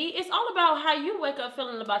day, it. baby, it's all about how you wake up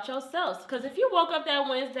feeling about yourself. Because if you woke up that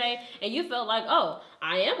Wednesday and you felt like, oh,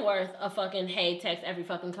 I am worth a fucking hey text every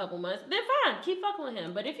fucking couple months, then fine, keep fucking with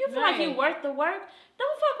him. But if you feel like Right. you're worth the work,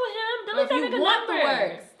 don't fuck with him. Or Delete if that you nigga want number.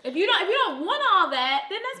 the works. If you don't want all that,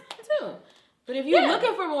 then that's fine too. But if you're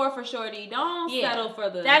looking for more for shorty, don't Yeah, settle for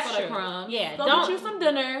the that's for the true. crumbs. Yeah, go don't- get you some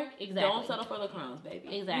dinner. Exactly. Don't settle for the crumbs,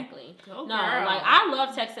 baby. Exactly. Go No, girl. like I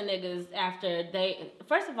love texting niggas after they.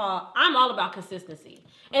 First of all, I'm all about consistency,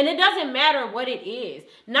 and it doesn't matter what it is.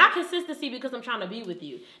 Not consistency because I'm trying to be with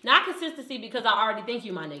you. Not consistency because I already think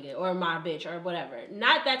you my nigga or my bitch or whatever.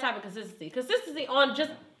 Not that type of consistency. Consistency on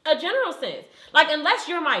just a general sense. Like unless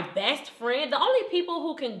you're my best friend, the only people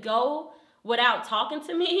who can go without talking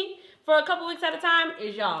to me for a couple weeks at a time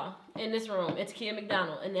is y'all in this room. It's Kia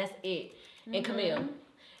McDonald, and that's it. And Camille.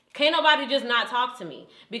 Can't nobody just not talk to me,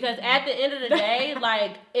 because at the end of the day,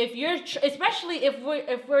 like if you're, especially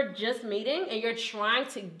if we're just meeting and you're trying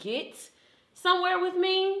to get somewhere with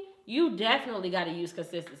me, you definitely got to use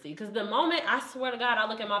consistency. Because the moment I swear to God, I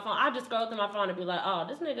look at my phone, I just scroll through my phone and be like, oh,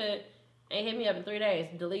 this nigga ain't hit me up in 3 days.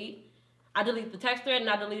 Delete. I delete the text thread and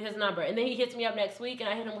I delete his number, and then he hits me up next week and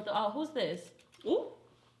I hit him with the, oh, who's this? Ooh.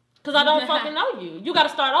 Because I don't fucking know you. You got to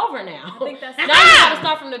start over now. I think that's now you got to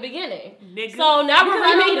start from the beginning. Nigga. So now we're Because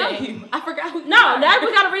I don't know re-meeting. you. I forgot who you No, are. now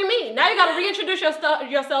we gotta re-meet. Now you gotta reintroduce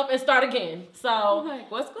yourself and start again. I'm So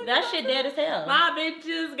like, what's going that on? shit dead as hell. My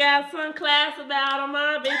bitches got some class about them.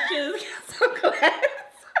 My bitches got some class.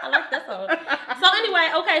 I like that song. So anyway,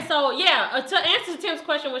 okay, so yeah, to answer Tim's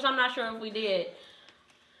question, which I'm not sure if we did,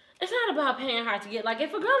 it's not about paying hard to get. Like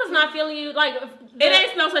if a girl is not feeling you, like It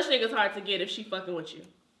ain't no such thing as hard to get if she fucking with you.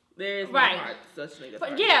 There is no Right. hard such thing as But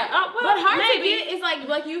hard yeah, well, But hard maybe. to get is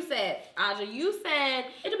like you said, Aja. You said,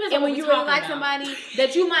 It depends and on when what you we're really talking like about. somebody,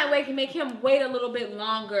 that you might make him wait a little bit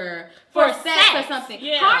longer for sex or something.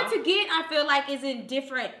 Yeah. Hard to get, I feel like, is in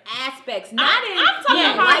different aspects. Not in I'm talking me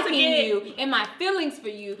hard to liking get. you and my feelings for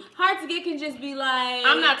you. Hard to get can just be like,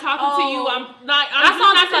 I'm not talking to you. I'm I just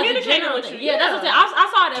saw not this as a communicating general with thing. you. Yeah, that's what I'm saying.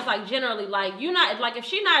 I saw it as like generally, like you not like if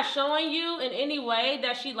she not showing you in any way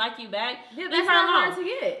that she like you back, Yeah, leave that's her not alone. hard to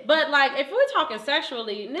get. But like if we're talking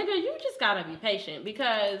sexually, nigga, you just gotta be patient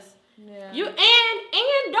because Yeah. you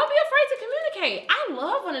and don't be afraid to communicate. I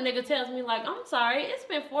love when a nigga tells me like, I'm sorry, it's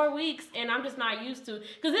been 4 weeks and I'm just not used to.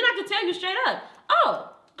 Cause then I can tell you straight up, oh,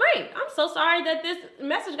 great, I'm so sorry that this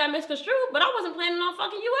message got misconstrued, but I wasn't planning on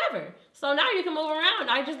fucking you ever. So now you can move around.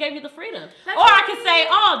 I just gave you the freedom. That's or I what can I say,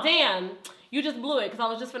 oh damn, You just blew it because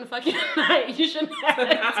I was just finna fuck you tonight. You shouldn't have.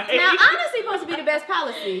 Now, honesty supposed to be the best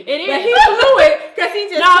policy. It is. But he blew it because he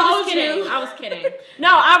just told you. I was kidding. No,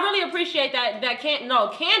 I really appreciate that.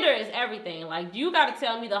 Candor is everything. Like, you got to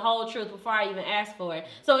tell me the whole truth before I even ask for it.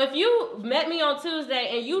 So if you met me on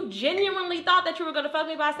Tuesday and you genuinely thought that you were going to fuck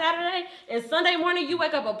me by Saturday, and Sunday morning you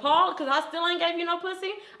wake up appalled because I still ain't gave you no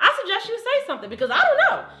pussy, I suggest you say something because I don't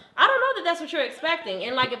know. I don't know that that's what you're expecting.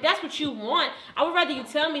 And, like, if that's what you want, I would rather you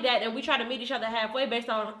tell me that and we try to meet each other halfway based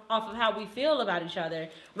off of how we feel about each other,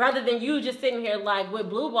 rather than you just sitting here, like, with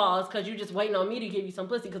blue balls because you just waiting on me to give you some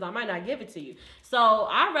pussy because I might not give it to you. So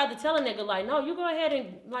I'd rather tell a nigga, like, no, you go ahead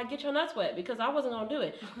and, like, get your nuts wet because I wasn't going to do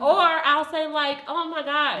it. Or I'll say, like, oh, my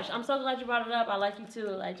gosh, I'm so glad you brought it up. I like you, too.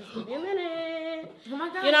 Like, just give me a minute. Oh,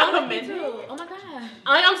 my God. You know? I like you, too. Oh, my God.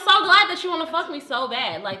 Like, I'm so glad that you want to fuck me so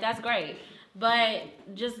bad. Like, that's great. But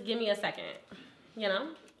just give me a second, you know?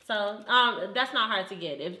 So, that's not hard to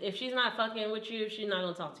get. If she's not fucking with you, she's not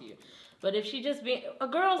gonna talk to you. But if she just be a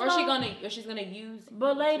girl's, or she's gonna use.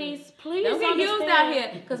 But ladies, please don't get used out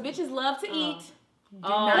here, because bitches love to eat. Do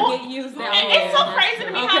not get used out here. It's so crazy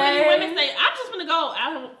to me how many women say, "I'm just gonna go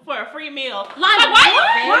out for a free meal." Like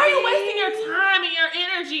why are you wasting your time and your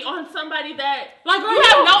energy on somebody that like you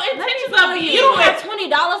have no intentions of being? You don't have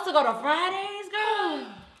 $20 to go to Fridays, girl.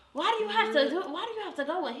 Why do you have to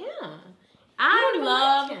go with him? I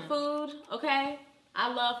love food, okay?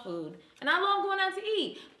 I love food. And I love going out to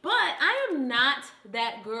eat. But I am not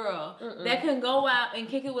that girl that can go out and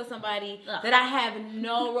kick it with somebody that I have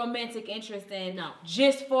no romantic interest in. No.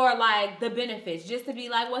 Just for, like, the benefits. Just to be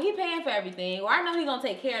like, well, he paying for everything. Or I know he gonna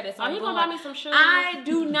take care of this. So he gonna buy me some shoes? I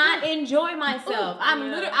do not enjoy myself.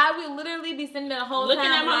 I will literally be sitting there the whole looking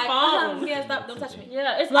time at my phone. Yeah, stop, don't touch me.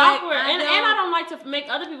 Yeah, it's Like, awkward. And I don't like to make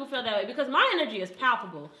other people feel that way because my energy is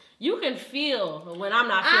palpable. You can feel when I'm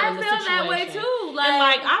not feeling the situation. I feel that way too. Like, and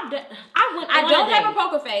like I don't have a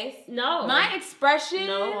poker face. No. My expression.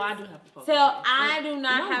 No, I do have a poker So face. I do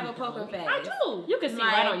not have a poker face. I do. You can see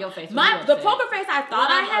Like, right on your face. The poker face I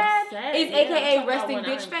thought I had upset. is Yeah, AKA I'm resting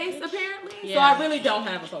talking bitch about when face apparently. Yeah. So I really don't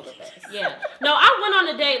have a poker face. Yeah. No, I went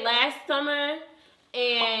on a date last summer,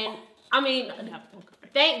 and I mean, I have a poker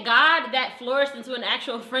face. thank God that flourished into an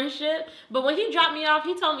actual friendship. But when he dropped me off,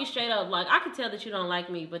 he told me straight up, like, I could tell that you don't like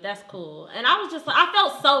me, but that's cool. And I was just like, I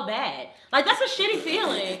felt so bad. Like, that's a shitty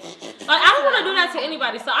feeling. Like, I don't want to do that to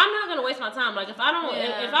anybody, so I'm not gonna waste my time. Like, if I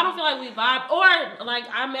don't feel like we vibe, or like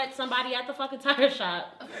I met somebody at the fucking tire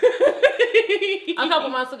shop a couple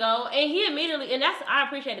months ago, and he immediately, and I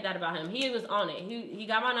appreciated that about him. He was on it. He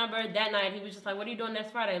got my number that night. He was just like, what are you doing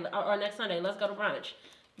next Friday or next Sunday? Let's go to brunch.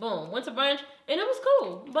 Boom, went to brunch, and it was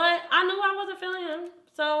cool. But I knew I wasn't feeling him,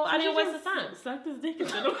 so I didn't waste the time. Sucked his dick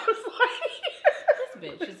into the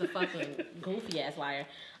This bitch is a fucking goofy ass liar.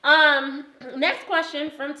 Next question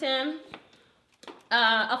from Tim.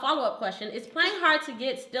 A follow-up question. Is playing hard to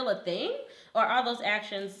get still a thing? Or are those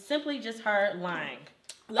actions simply just her lying?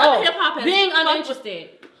 Love Hip Hop has being fucked uninterested.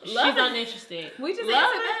 She's uninterested. We just Love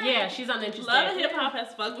answered that. Yeah, she's uninterested. Love and Hip Hop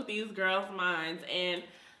has fucked with these girls' minds, and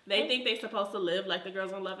they think they supposed to live like the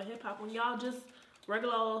girls on Love and Hip Hop when y'all just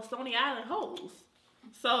regular old Stony Island hoes.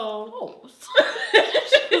 So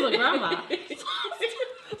She's a grandma.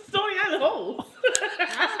 Stony Island hoes.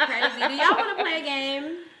 That's crazy. Do y'all want to play a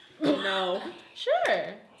game? No. Sure.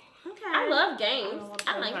 Okay. I love games.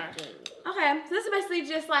 I I like her. games. Okay, so this is basically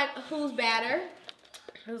just like who's badder.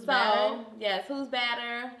 Who's So better? yes, who's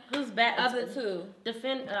badder Who's better? of the two?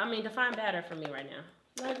 Define batter for me right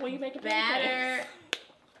now. Like when you make a Badder.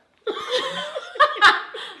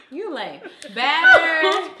 You lame.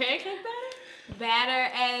 Badder. Pancake batter?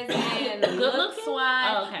 Badder as in Good looks looking? wise.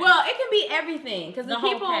 Oh, okay. Well, it can be everything because the The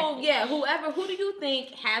whole people, package. who do you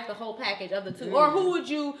think has the whole package of the two, or who would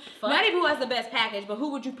you? Fuck. Not even who has the best package, but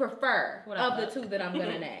who would you prefer What of I the two that I'm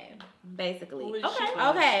gonna name? Basically. Who would Okay. you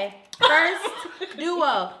fuck? Okay. First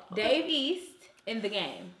duo, Dave East in The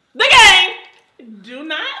Game. The Game. Do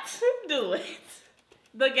not do it.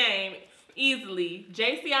 The Game. Easily.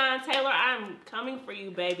 Jayceon Taylor, I'm coming for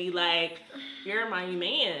you, baby. Like, you're my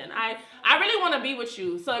man. I really want to be with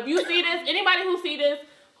you. So if you see this, anybody who see this,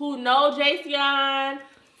 who know Jayceon,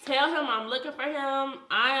 tell him I'm looking for him.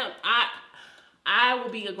 I will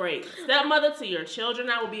be a great stepmother to your children.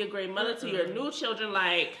 I will be a great mother to your new children.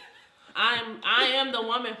 Like, I am the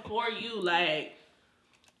woman for you. Like,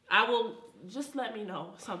 I will, just let me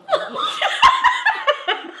know something.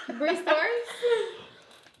 Bree stories?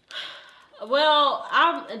 Well,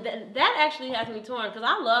 that actually has me torn because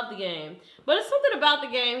I love The Game. But it's something about The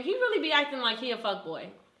Game. He really be acting like he a fuckboy.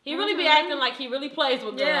 He really be acting like he really plays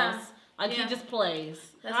with girls. Yeah. Like he just plays.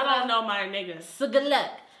 I don't know my niggas. So good luck.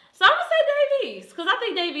 So I'm gonna say Dave East, because I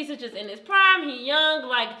think Dave East is just in his prime. He young.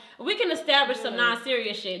 Like, we can establish some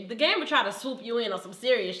non-serious shit. The game would try to swoop you in on some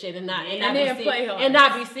serious shit and not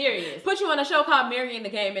be serious. Put you on a show called Marrying the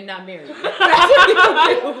Game and Not Married.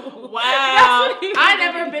 Wow. I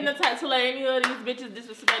never been the type to let any of these bitches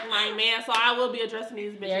disrespect my man, so I will be addressing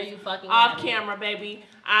these bitches There you fucking off camera, baby.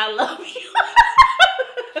 I love you.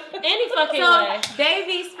 Any fucking So, way. Dave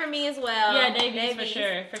East for me as well. Yeah, Dave East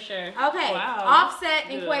for sure. Okay, Wow. Offset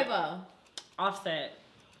and Good. Quavo. Offset.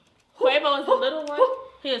 Quavo is the little one.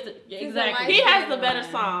 He has exactly. He has the better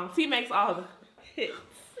songs. He makes all the hits.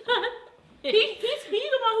 He's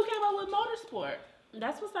the one who came up with Motorsport.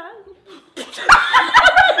 That's what's up.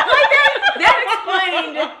 That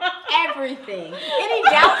explained everything. Any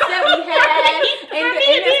doubts that we had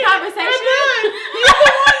in this conversation? He's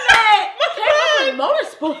the one that came up with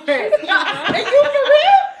Motorsport. Are you for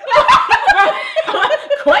real?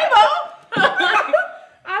 Quavo?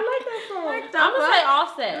 I like that song. I'm gonna say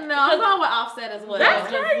Offset. No, I'm going with Offset as well. That's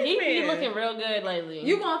Because crazy. he looking real good lately.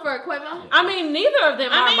 You going for a Quavo? I mean, neither of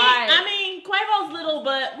them are I mean, Quavo's little,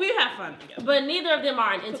 but we have fun together. but neither of them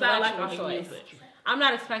are an 'Cause I like intellectual all his choice. music. I'm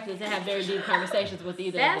not expecting to have very deep conversations with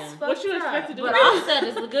either That's of them. fucked What you expect to up. do? But Offset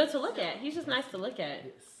is good to look at. He's just nice to look at.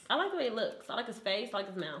 I like the way he looks. I like his face. I like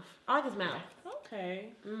his mouth. I like his mouth. Okay.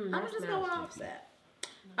 I'm gonna just go with Offset.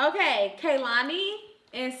 Okay, Kehlani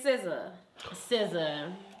and SZA.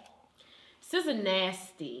 SZA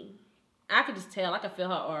nasty. I could just tell. I could feel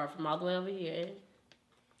her aura from all the way over here.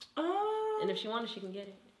 And if she wanted, she can get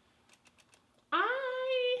it.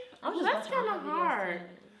 That's kind of hard.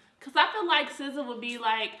 Cause I feel like SZA would be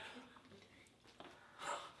like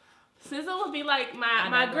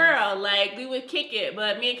my girl. Like we would kick it,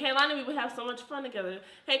 but me and Kehlani, we would have so much fun together.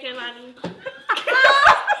 Hey, Kehlani.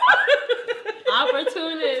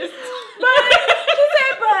 Opportunist. She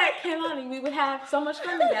said, but Kehlani, we would have so much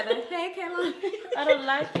fun together. Hey, Kehlani. I don't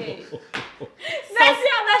like it.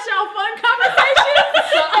 That's your fun conversation.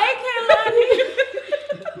 Hey,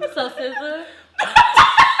 Kehlani. So SZA.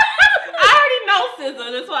 I already know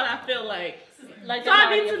SZA. That's what I feel like. Like So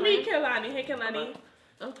I need to meet Kehlani. Hey, Kehlani.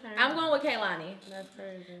 Okay. I'm going with Kehlani. That's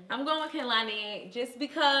crazy. I'm going with Kehlani just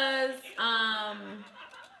because, I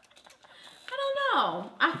don't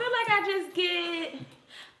know. I feel like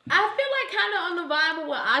I feel like kind of on the vibe of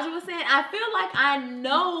what Aja was saying. I feel like I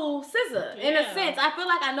know SZA in a sense. I feel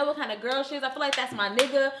like I know what kind of girl she is. I feel like that's my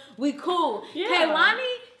nigga. We cool. Yeah.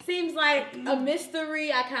 Kehlani seems like a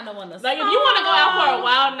mystery. I kind of want to Like if you want to go out for a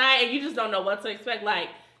wild night and you just don't know what to expect, like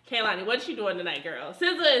Kehlani, what you doing tonight, girl?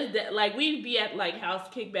 SZA is like we be at like house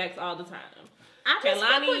kickbacks all the time. I just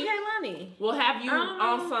fuck with Kehlani. We'll have you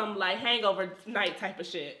on some like hangover night type of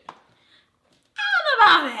shit. I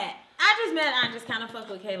don't know about that. I just kind of fuck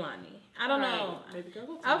with Kehlani. I don't know. Baby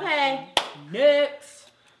girl, Okay, next.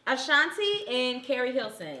 Ashanti and Carrie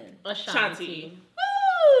Hilson. Ashanti.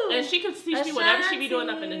 Woo! And she could teach me whatever she be doing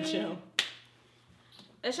up in the gym.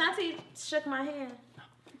 Ashanti shook my hand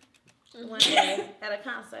one day at a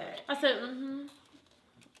concert. I said, mm-hmm.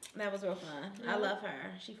 That was real fun. I love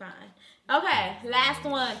her. She fine. Okay, last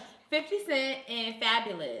one. 50 Cent and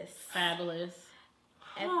Fabulous. Fabulous.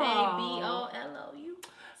 Fabolou.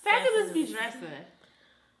 Fabulous be dressing.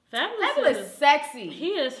 Fabulous is sexy. He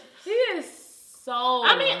is. She is so.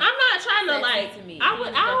 I mean, I'm not trying to sexy like. to me. I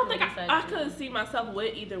don't think definitely I sexy. could see myself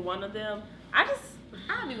with either one of them.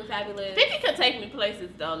 I'll be with Fabulous. 50 could take me places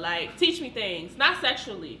though, like teach me things, not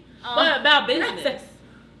sexually, Oh. but about business.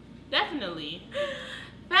 Definitely.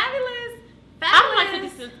 Fabulous. I don't like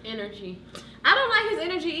 50 Cent's energy. I don't like his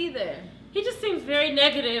energy either. He just seems very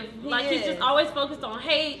negative. He He's is. just always focused on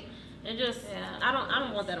hate and just. Yeah. I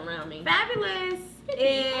don't want that around me. Fabulous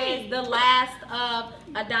is the last of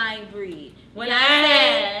a dying breed. When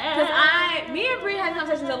Yeah. because me and Bree had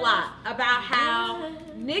conversations a lot about how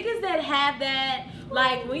niggas that have that,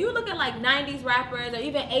 like when you look at like 90s rappers or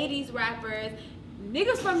even 80s rappers,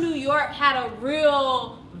 niggas from New York had a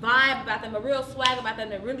real vibe about them, a real swag about them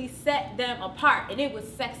that really set them apart, and it was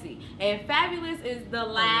sexy. And Fabulous is the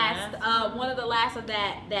last, one of the last of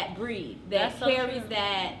that breed that That's so carries true.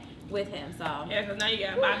 that with him. So Yeah, because now you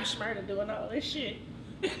got Bobby Shmurda doing all this shit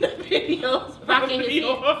in the videos. Rocking his heat.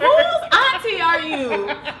 whose auntie are you?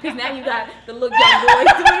 Because now you got the little young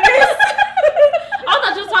boys doing this. I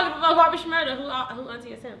thought you was talking about Barbara Schmurda, who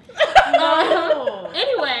auntie is him.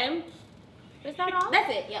 Anyway, is that all? That's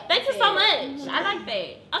it. Yep. Thank you so much. I like that.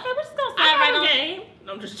 Okay, we're just gonna slide right on. game.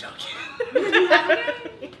 No, I'm just joking.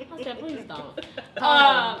 I said, please don't.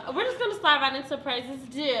 We're just gonna slide right into praises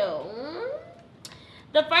due.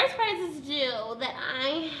 The first praises due that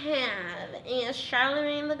I have is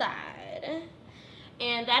Charlamagne the God.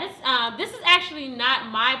 And that is, this is actually not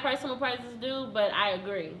my personal praises due, but I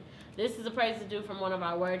agree. This is a praises due from one of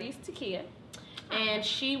our wordies, Takia. And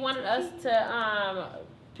she wanted us to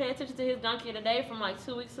pay attention to his donkey of the day from like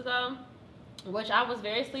 2 weeks ago, which I was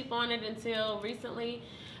very asleep on it until recently.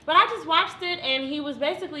 But I just watched it, and he was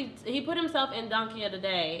basically, he put himself in Donkey of the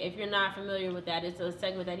Day. If you're not familiar with that, it's a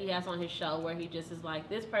segment that he has on his show where he just is like,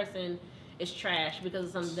 this person is trash because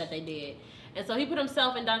of something that they did. And so he put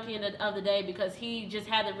himself in Donkey of the Day because he just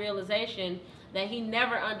had the realization that he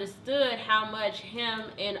never understood how much him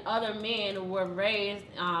and other men were raised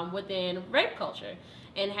within rape culture,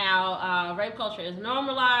 and how rape culture is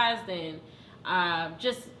normalized, and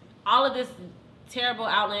just all of this terrible,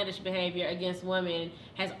 outlandish behavior against women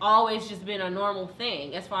has always just been a normal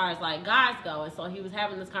thing as far as like guys go. And so he was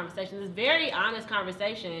having this conversation, this very honest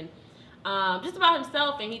conversation, just about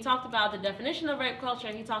himself, and he talked about the definition of rape culture,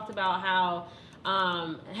 and he talked about how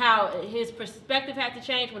his perspective had to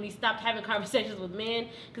change when he stopped having conversations with men,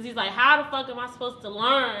 because he's like, how the fuck am I supposed to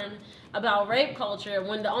learn about rape culture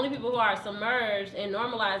when the only people who are submerged and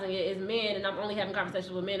normalizing it is men, and I'm only having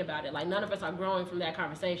conversations with men about it? Like, none of us are growing from that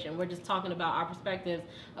conversation. We're just talking about our perspectives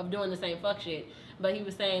of doing the same fuck shit. But he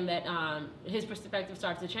was saying that his perspective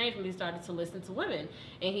started to change when he started to listen to women.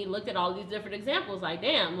 And he looked at all these different examples, like,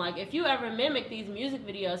 damn, like, if you ever mimic these music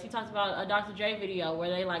videos, he talked about a Dr. Dre video where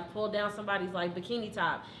they, like, pulled down somebody's, like, bikini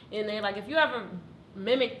top. And they, like, if you ever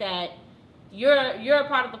mimic that, you're a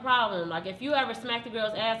part of the problem. Like, if you ever smacked a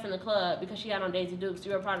girl's ass in the club because she had on Daisy Dukes,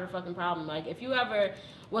 you're a part of the fucking problem. Like, if you ever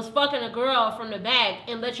was fucking a girl from the back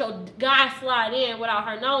and let your guy slide in without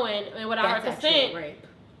her knowing and without her consent, rape.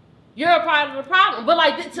 You're a part of the problem. But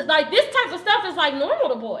like this type of stuff is like normal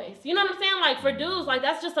to boys. You know what I'm saying? Like, for dudes, like,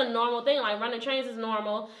 that's just a normal thing. Like, running trains is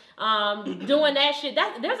normal. Doing that shit,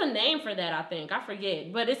 there's a name for that, I think. I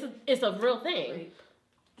forget, but it's a real thing. Rape.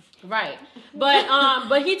 Right.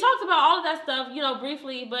 But he talked about all of that stuff, you know,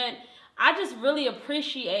 briefly, but I just really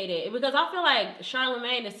appreciate it because I feel like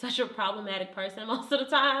Charlamagne is such a problematic person most of the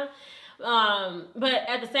time. But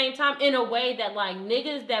at the same time, in a way that, like,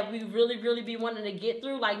 niggas that we really, really be wanting to get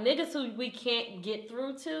through, like, niggas who we can't get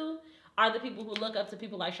through to are the people who look up to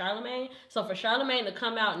people like Charlamagne. So for Charlamagne to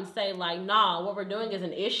come out and say, like, nah, what we're doing is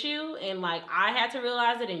an issue, and, like, I had to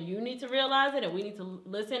realize it, and you need to realize it, and we need to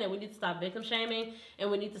listen, and we need to stop victim shaming,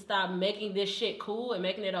 and we need to stop making this shit cool and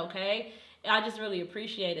making it okay. I just really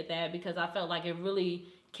appreciated that because I felt like it really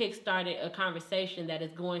kickstarted a conversation that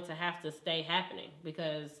is going to have to stay happening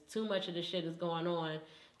because too much of this shit is going on.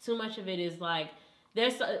 Too much of it is like, we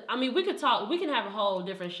can have a whole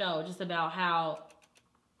different show just about how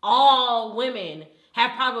all women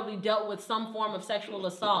have probably dealt with some form of sexual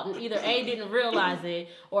assault and either A, didn't realize it,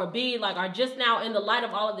 or B, like, are just now in the light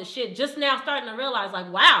of all of this shit, just now starting to realize, like,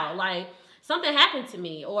 wow, like, something happened to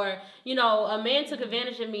me, or, you know, a man took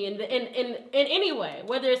advantage of me in any way,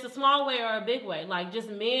 whether it's a small way or a big way. Like, just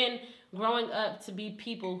men growing up to be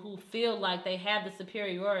people who feel like they have the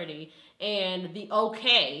superiority and the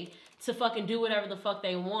okay to fucking do whatever the fuck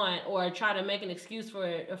they want, or try to make an excuse for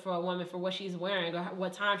a woman for what she's wearing or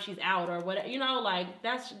what time she's out or whatever. You know, like,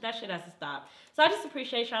 that shit has to stop. So I just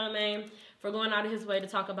appreciate Charlamagne for going out of his way to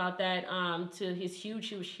talk about that to his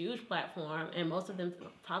huge platform. And most of them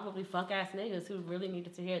probably fuck-ass niggas who really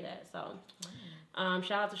needed to hear that. So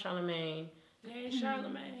shout out to Charlamagne. Hey,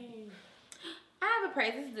 Charlamagne. I have a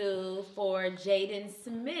praises due for Jaden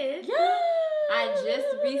Smith. Yes! I just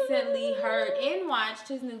recently heard and watched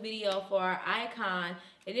his new video for Icon,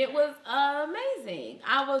 and it was amazing.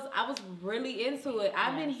 I was really into it.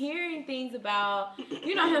 I've been hearing things about,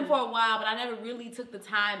 you know, him for a while, but I never really took the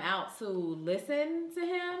time out to listen to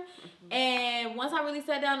him. And once I really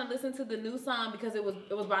sat down and listened to the new song, because it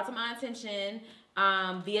was brought to my attention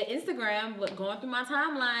via Instagram, going through my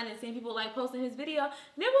timeline and seeing people like posting his video, and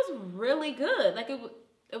it was really good. Like,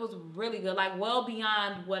 it was really good, like, well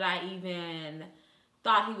beyond what I even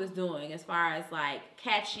thought he was doing, as far as, like,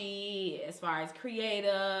 catchy, as far as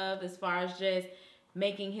creative, as far as just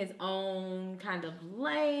making his own kind of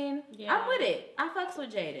lane. Yeah. I'm with it. I fucks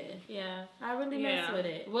with Jada. Yeah. I really mess with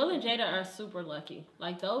it. Will and Jada are super lucky.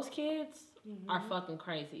 Like, those kids are fucking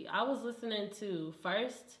crazy. I was listening to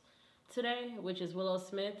First today, which is Willow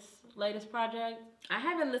Smith's latest project. I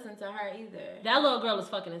haven't listened to her either. That little girl is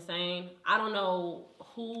fucking insane. I don't know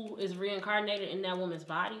who is reincarnated in that woman's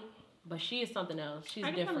body, but she is something else. She's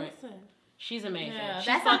different. She's amazing. Yeah,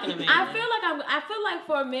 she's fucking amazing. I feel like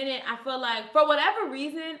for a minute, for whatever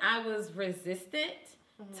reason, I was resistant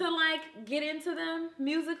to like get into them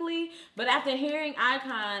musically, but after hearing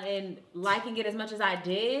Icon and liking it as much as I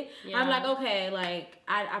did, I'm like, okay, like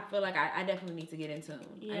I feel like I definitely need to get into them.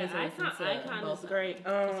 Yeah, Icon is great.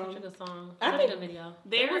 It's such a good song. I Such think a good video.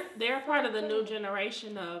 They're part of the new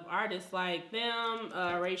generation of artists like them,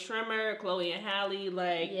 Ray Shrimmer, Chloe and Halle.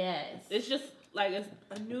 Like, yes, it's just like it's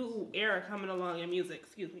a new era coming along in music.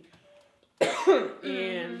 Excuse me.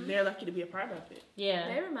 And they're lucky to be a part of it. Yeah,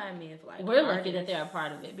 they remind me of like we're lucky that they're a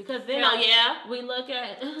part of it because then we look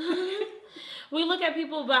at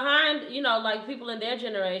people behind, you know, like people in their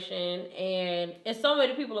generation, and it's so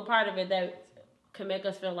many people a part of it that can make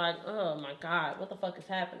us feel like, oh my God, what the fuck is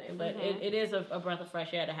happening? But it is a breath of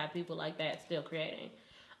fresh air to have people like that still creating.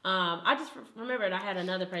 I just remembered I had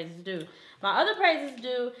another praises due. My other praises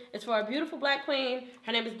due is for a beautiful black queen.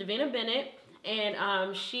 Her name is Davina Bennett.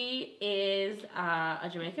 And she is a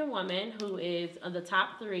Jamaican woman who is on the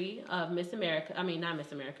top 3 of Miss America. I mean, not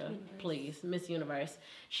Miss America, please, Miss Universe.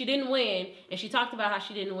 She didn't win, and she talked about how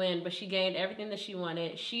she didn't win, but she gained everything that she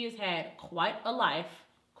wanted. She has had quite a life,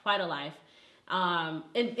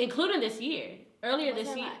 including this year.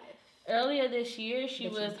 Earlier this year, she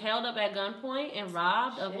was held up at gunpoint and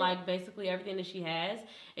robbed of like basically everything that she has.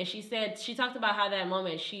 And she talked about how that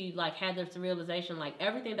moment she like had this realization, like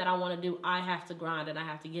everything that I want to do, I have to grind and I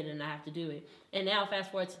have to get it and I have to do it. And now fast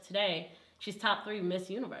forward to today, she's top 3 Miss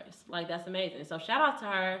Universe. Like, that's amazing. So shout out to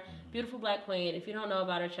her, beautiful black queen. If you don't know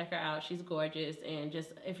about her, check her out. She's gorgeous. And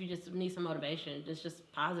just if you just need some motivation,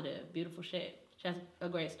 just positive, beautiful shit. She has a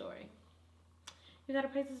great story. You got a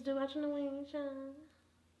praises to do, watching the wing, John.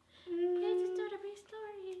 Praises to the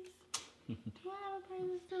stories. Do I have a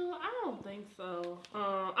praise too? I don't think so.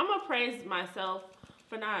 I'm gonna praise myself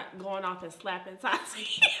for not going off and slapping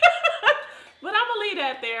Tati. But I'm gonna leave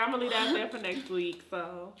that there for next week.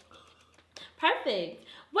 So perfect.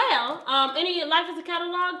 Well, any Life is a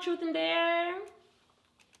Catalog, Truth and Dare?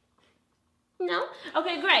 No?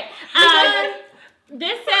 Okay, great.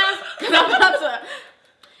 This sounds.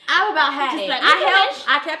 I'm about had it.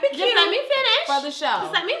 I kept it cute. Just let me finish for the show.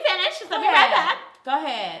 Just let me finish. Just let me right back. Go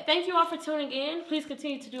ahead. Thank you all for tuning in. Please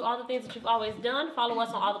continue to do all the things that you've always done. Follow us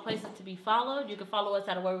on all the places to be followed. You can follow us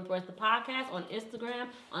at A Word with Words, the podcast, on Instagram,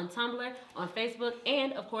 on Tumblr, on Facebook,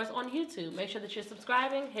 and, of course, on YouTube. Make sure that you're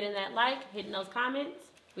subscribing, hitting that like, hitting those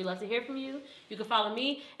comments. We love to hear from you. You can follow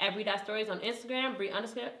me at Bree.stories on Instagram,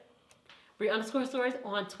 Bree_stories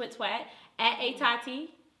on Twitwat, at ATati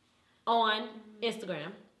on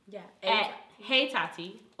Instagram. Yeah. At Hey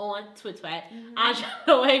Tati on Twitwat, Aja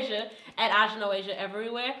Noasia at Aja Noasia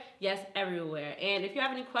everywhere. Yes, everywhere. And if you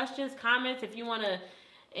have any questions, comments, if you want to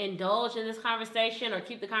indulge in this conversation or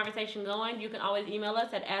keep the conversation going, you can always email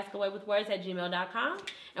us at askawaywithwords@gmail.com.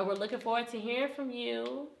 And we're looking forward to hearing from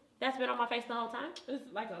you. That's been on my face the whole time.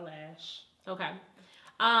 it's like a lash. Okay.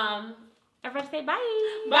 Everybody say bye.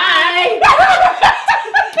 Bye.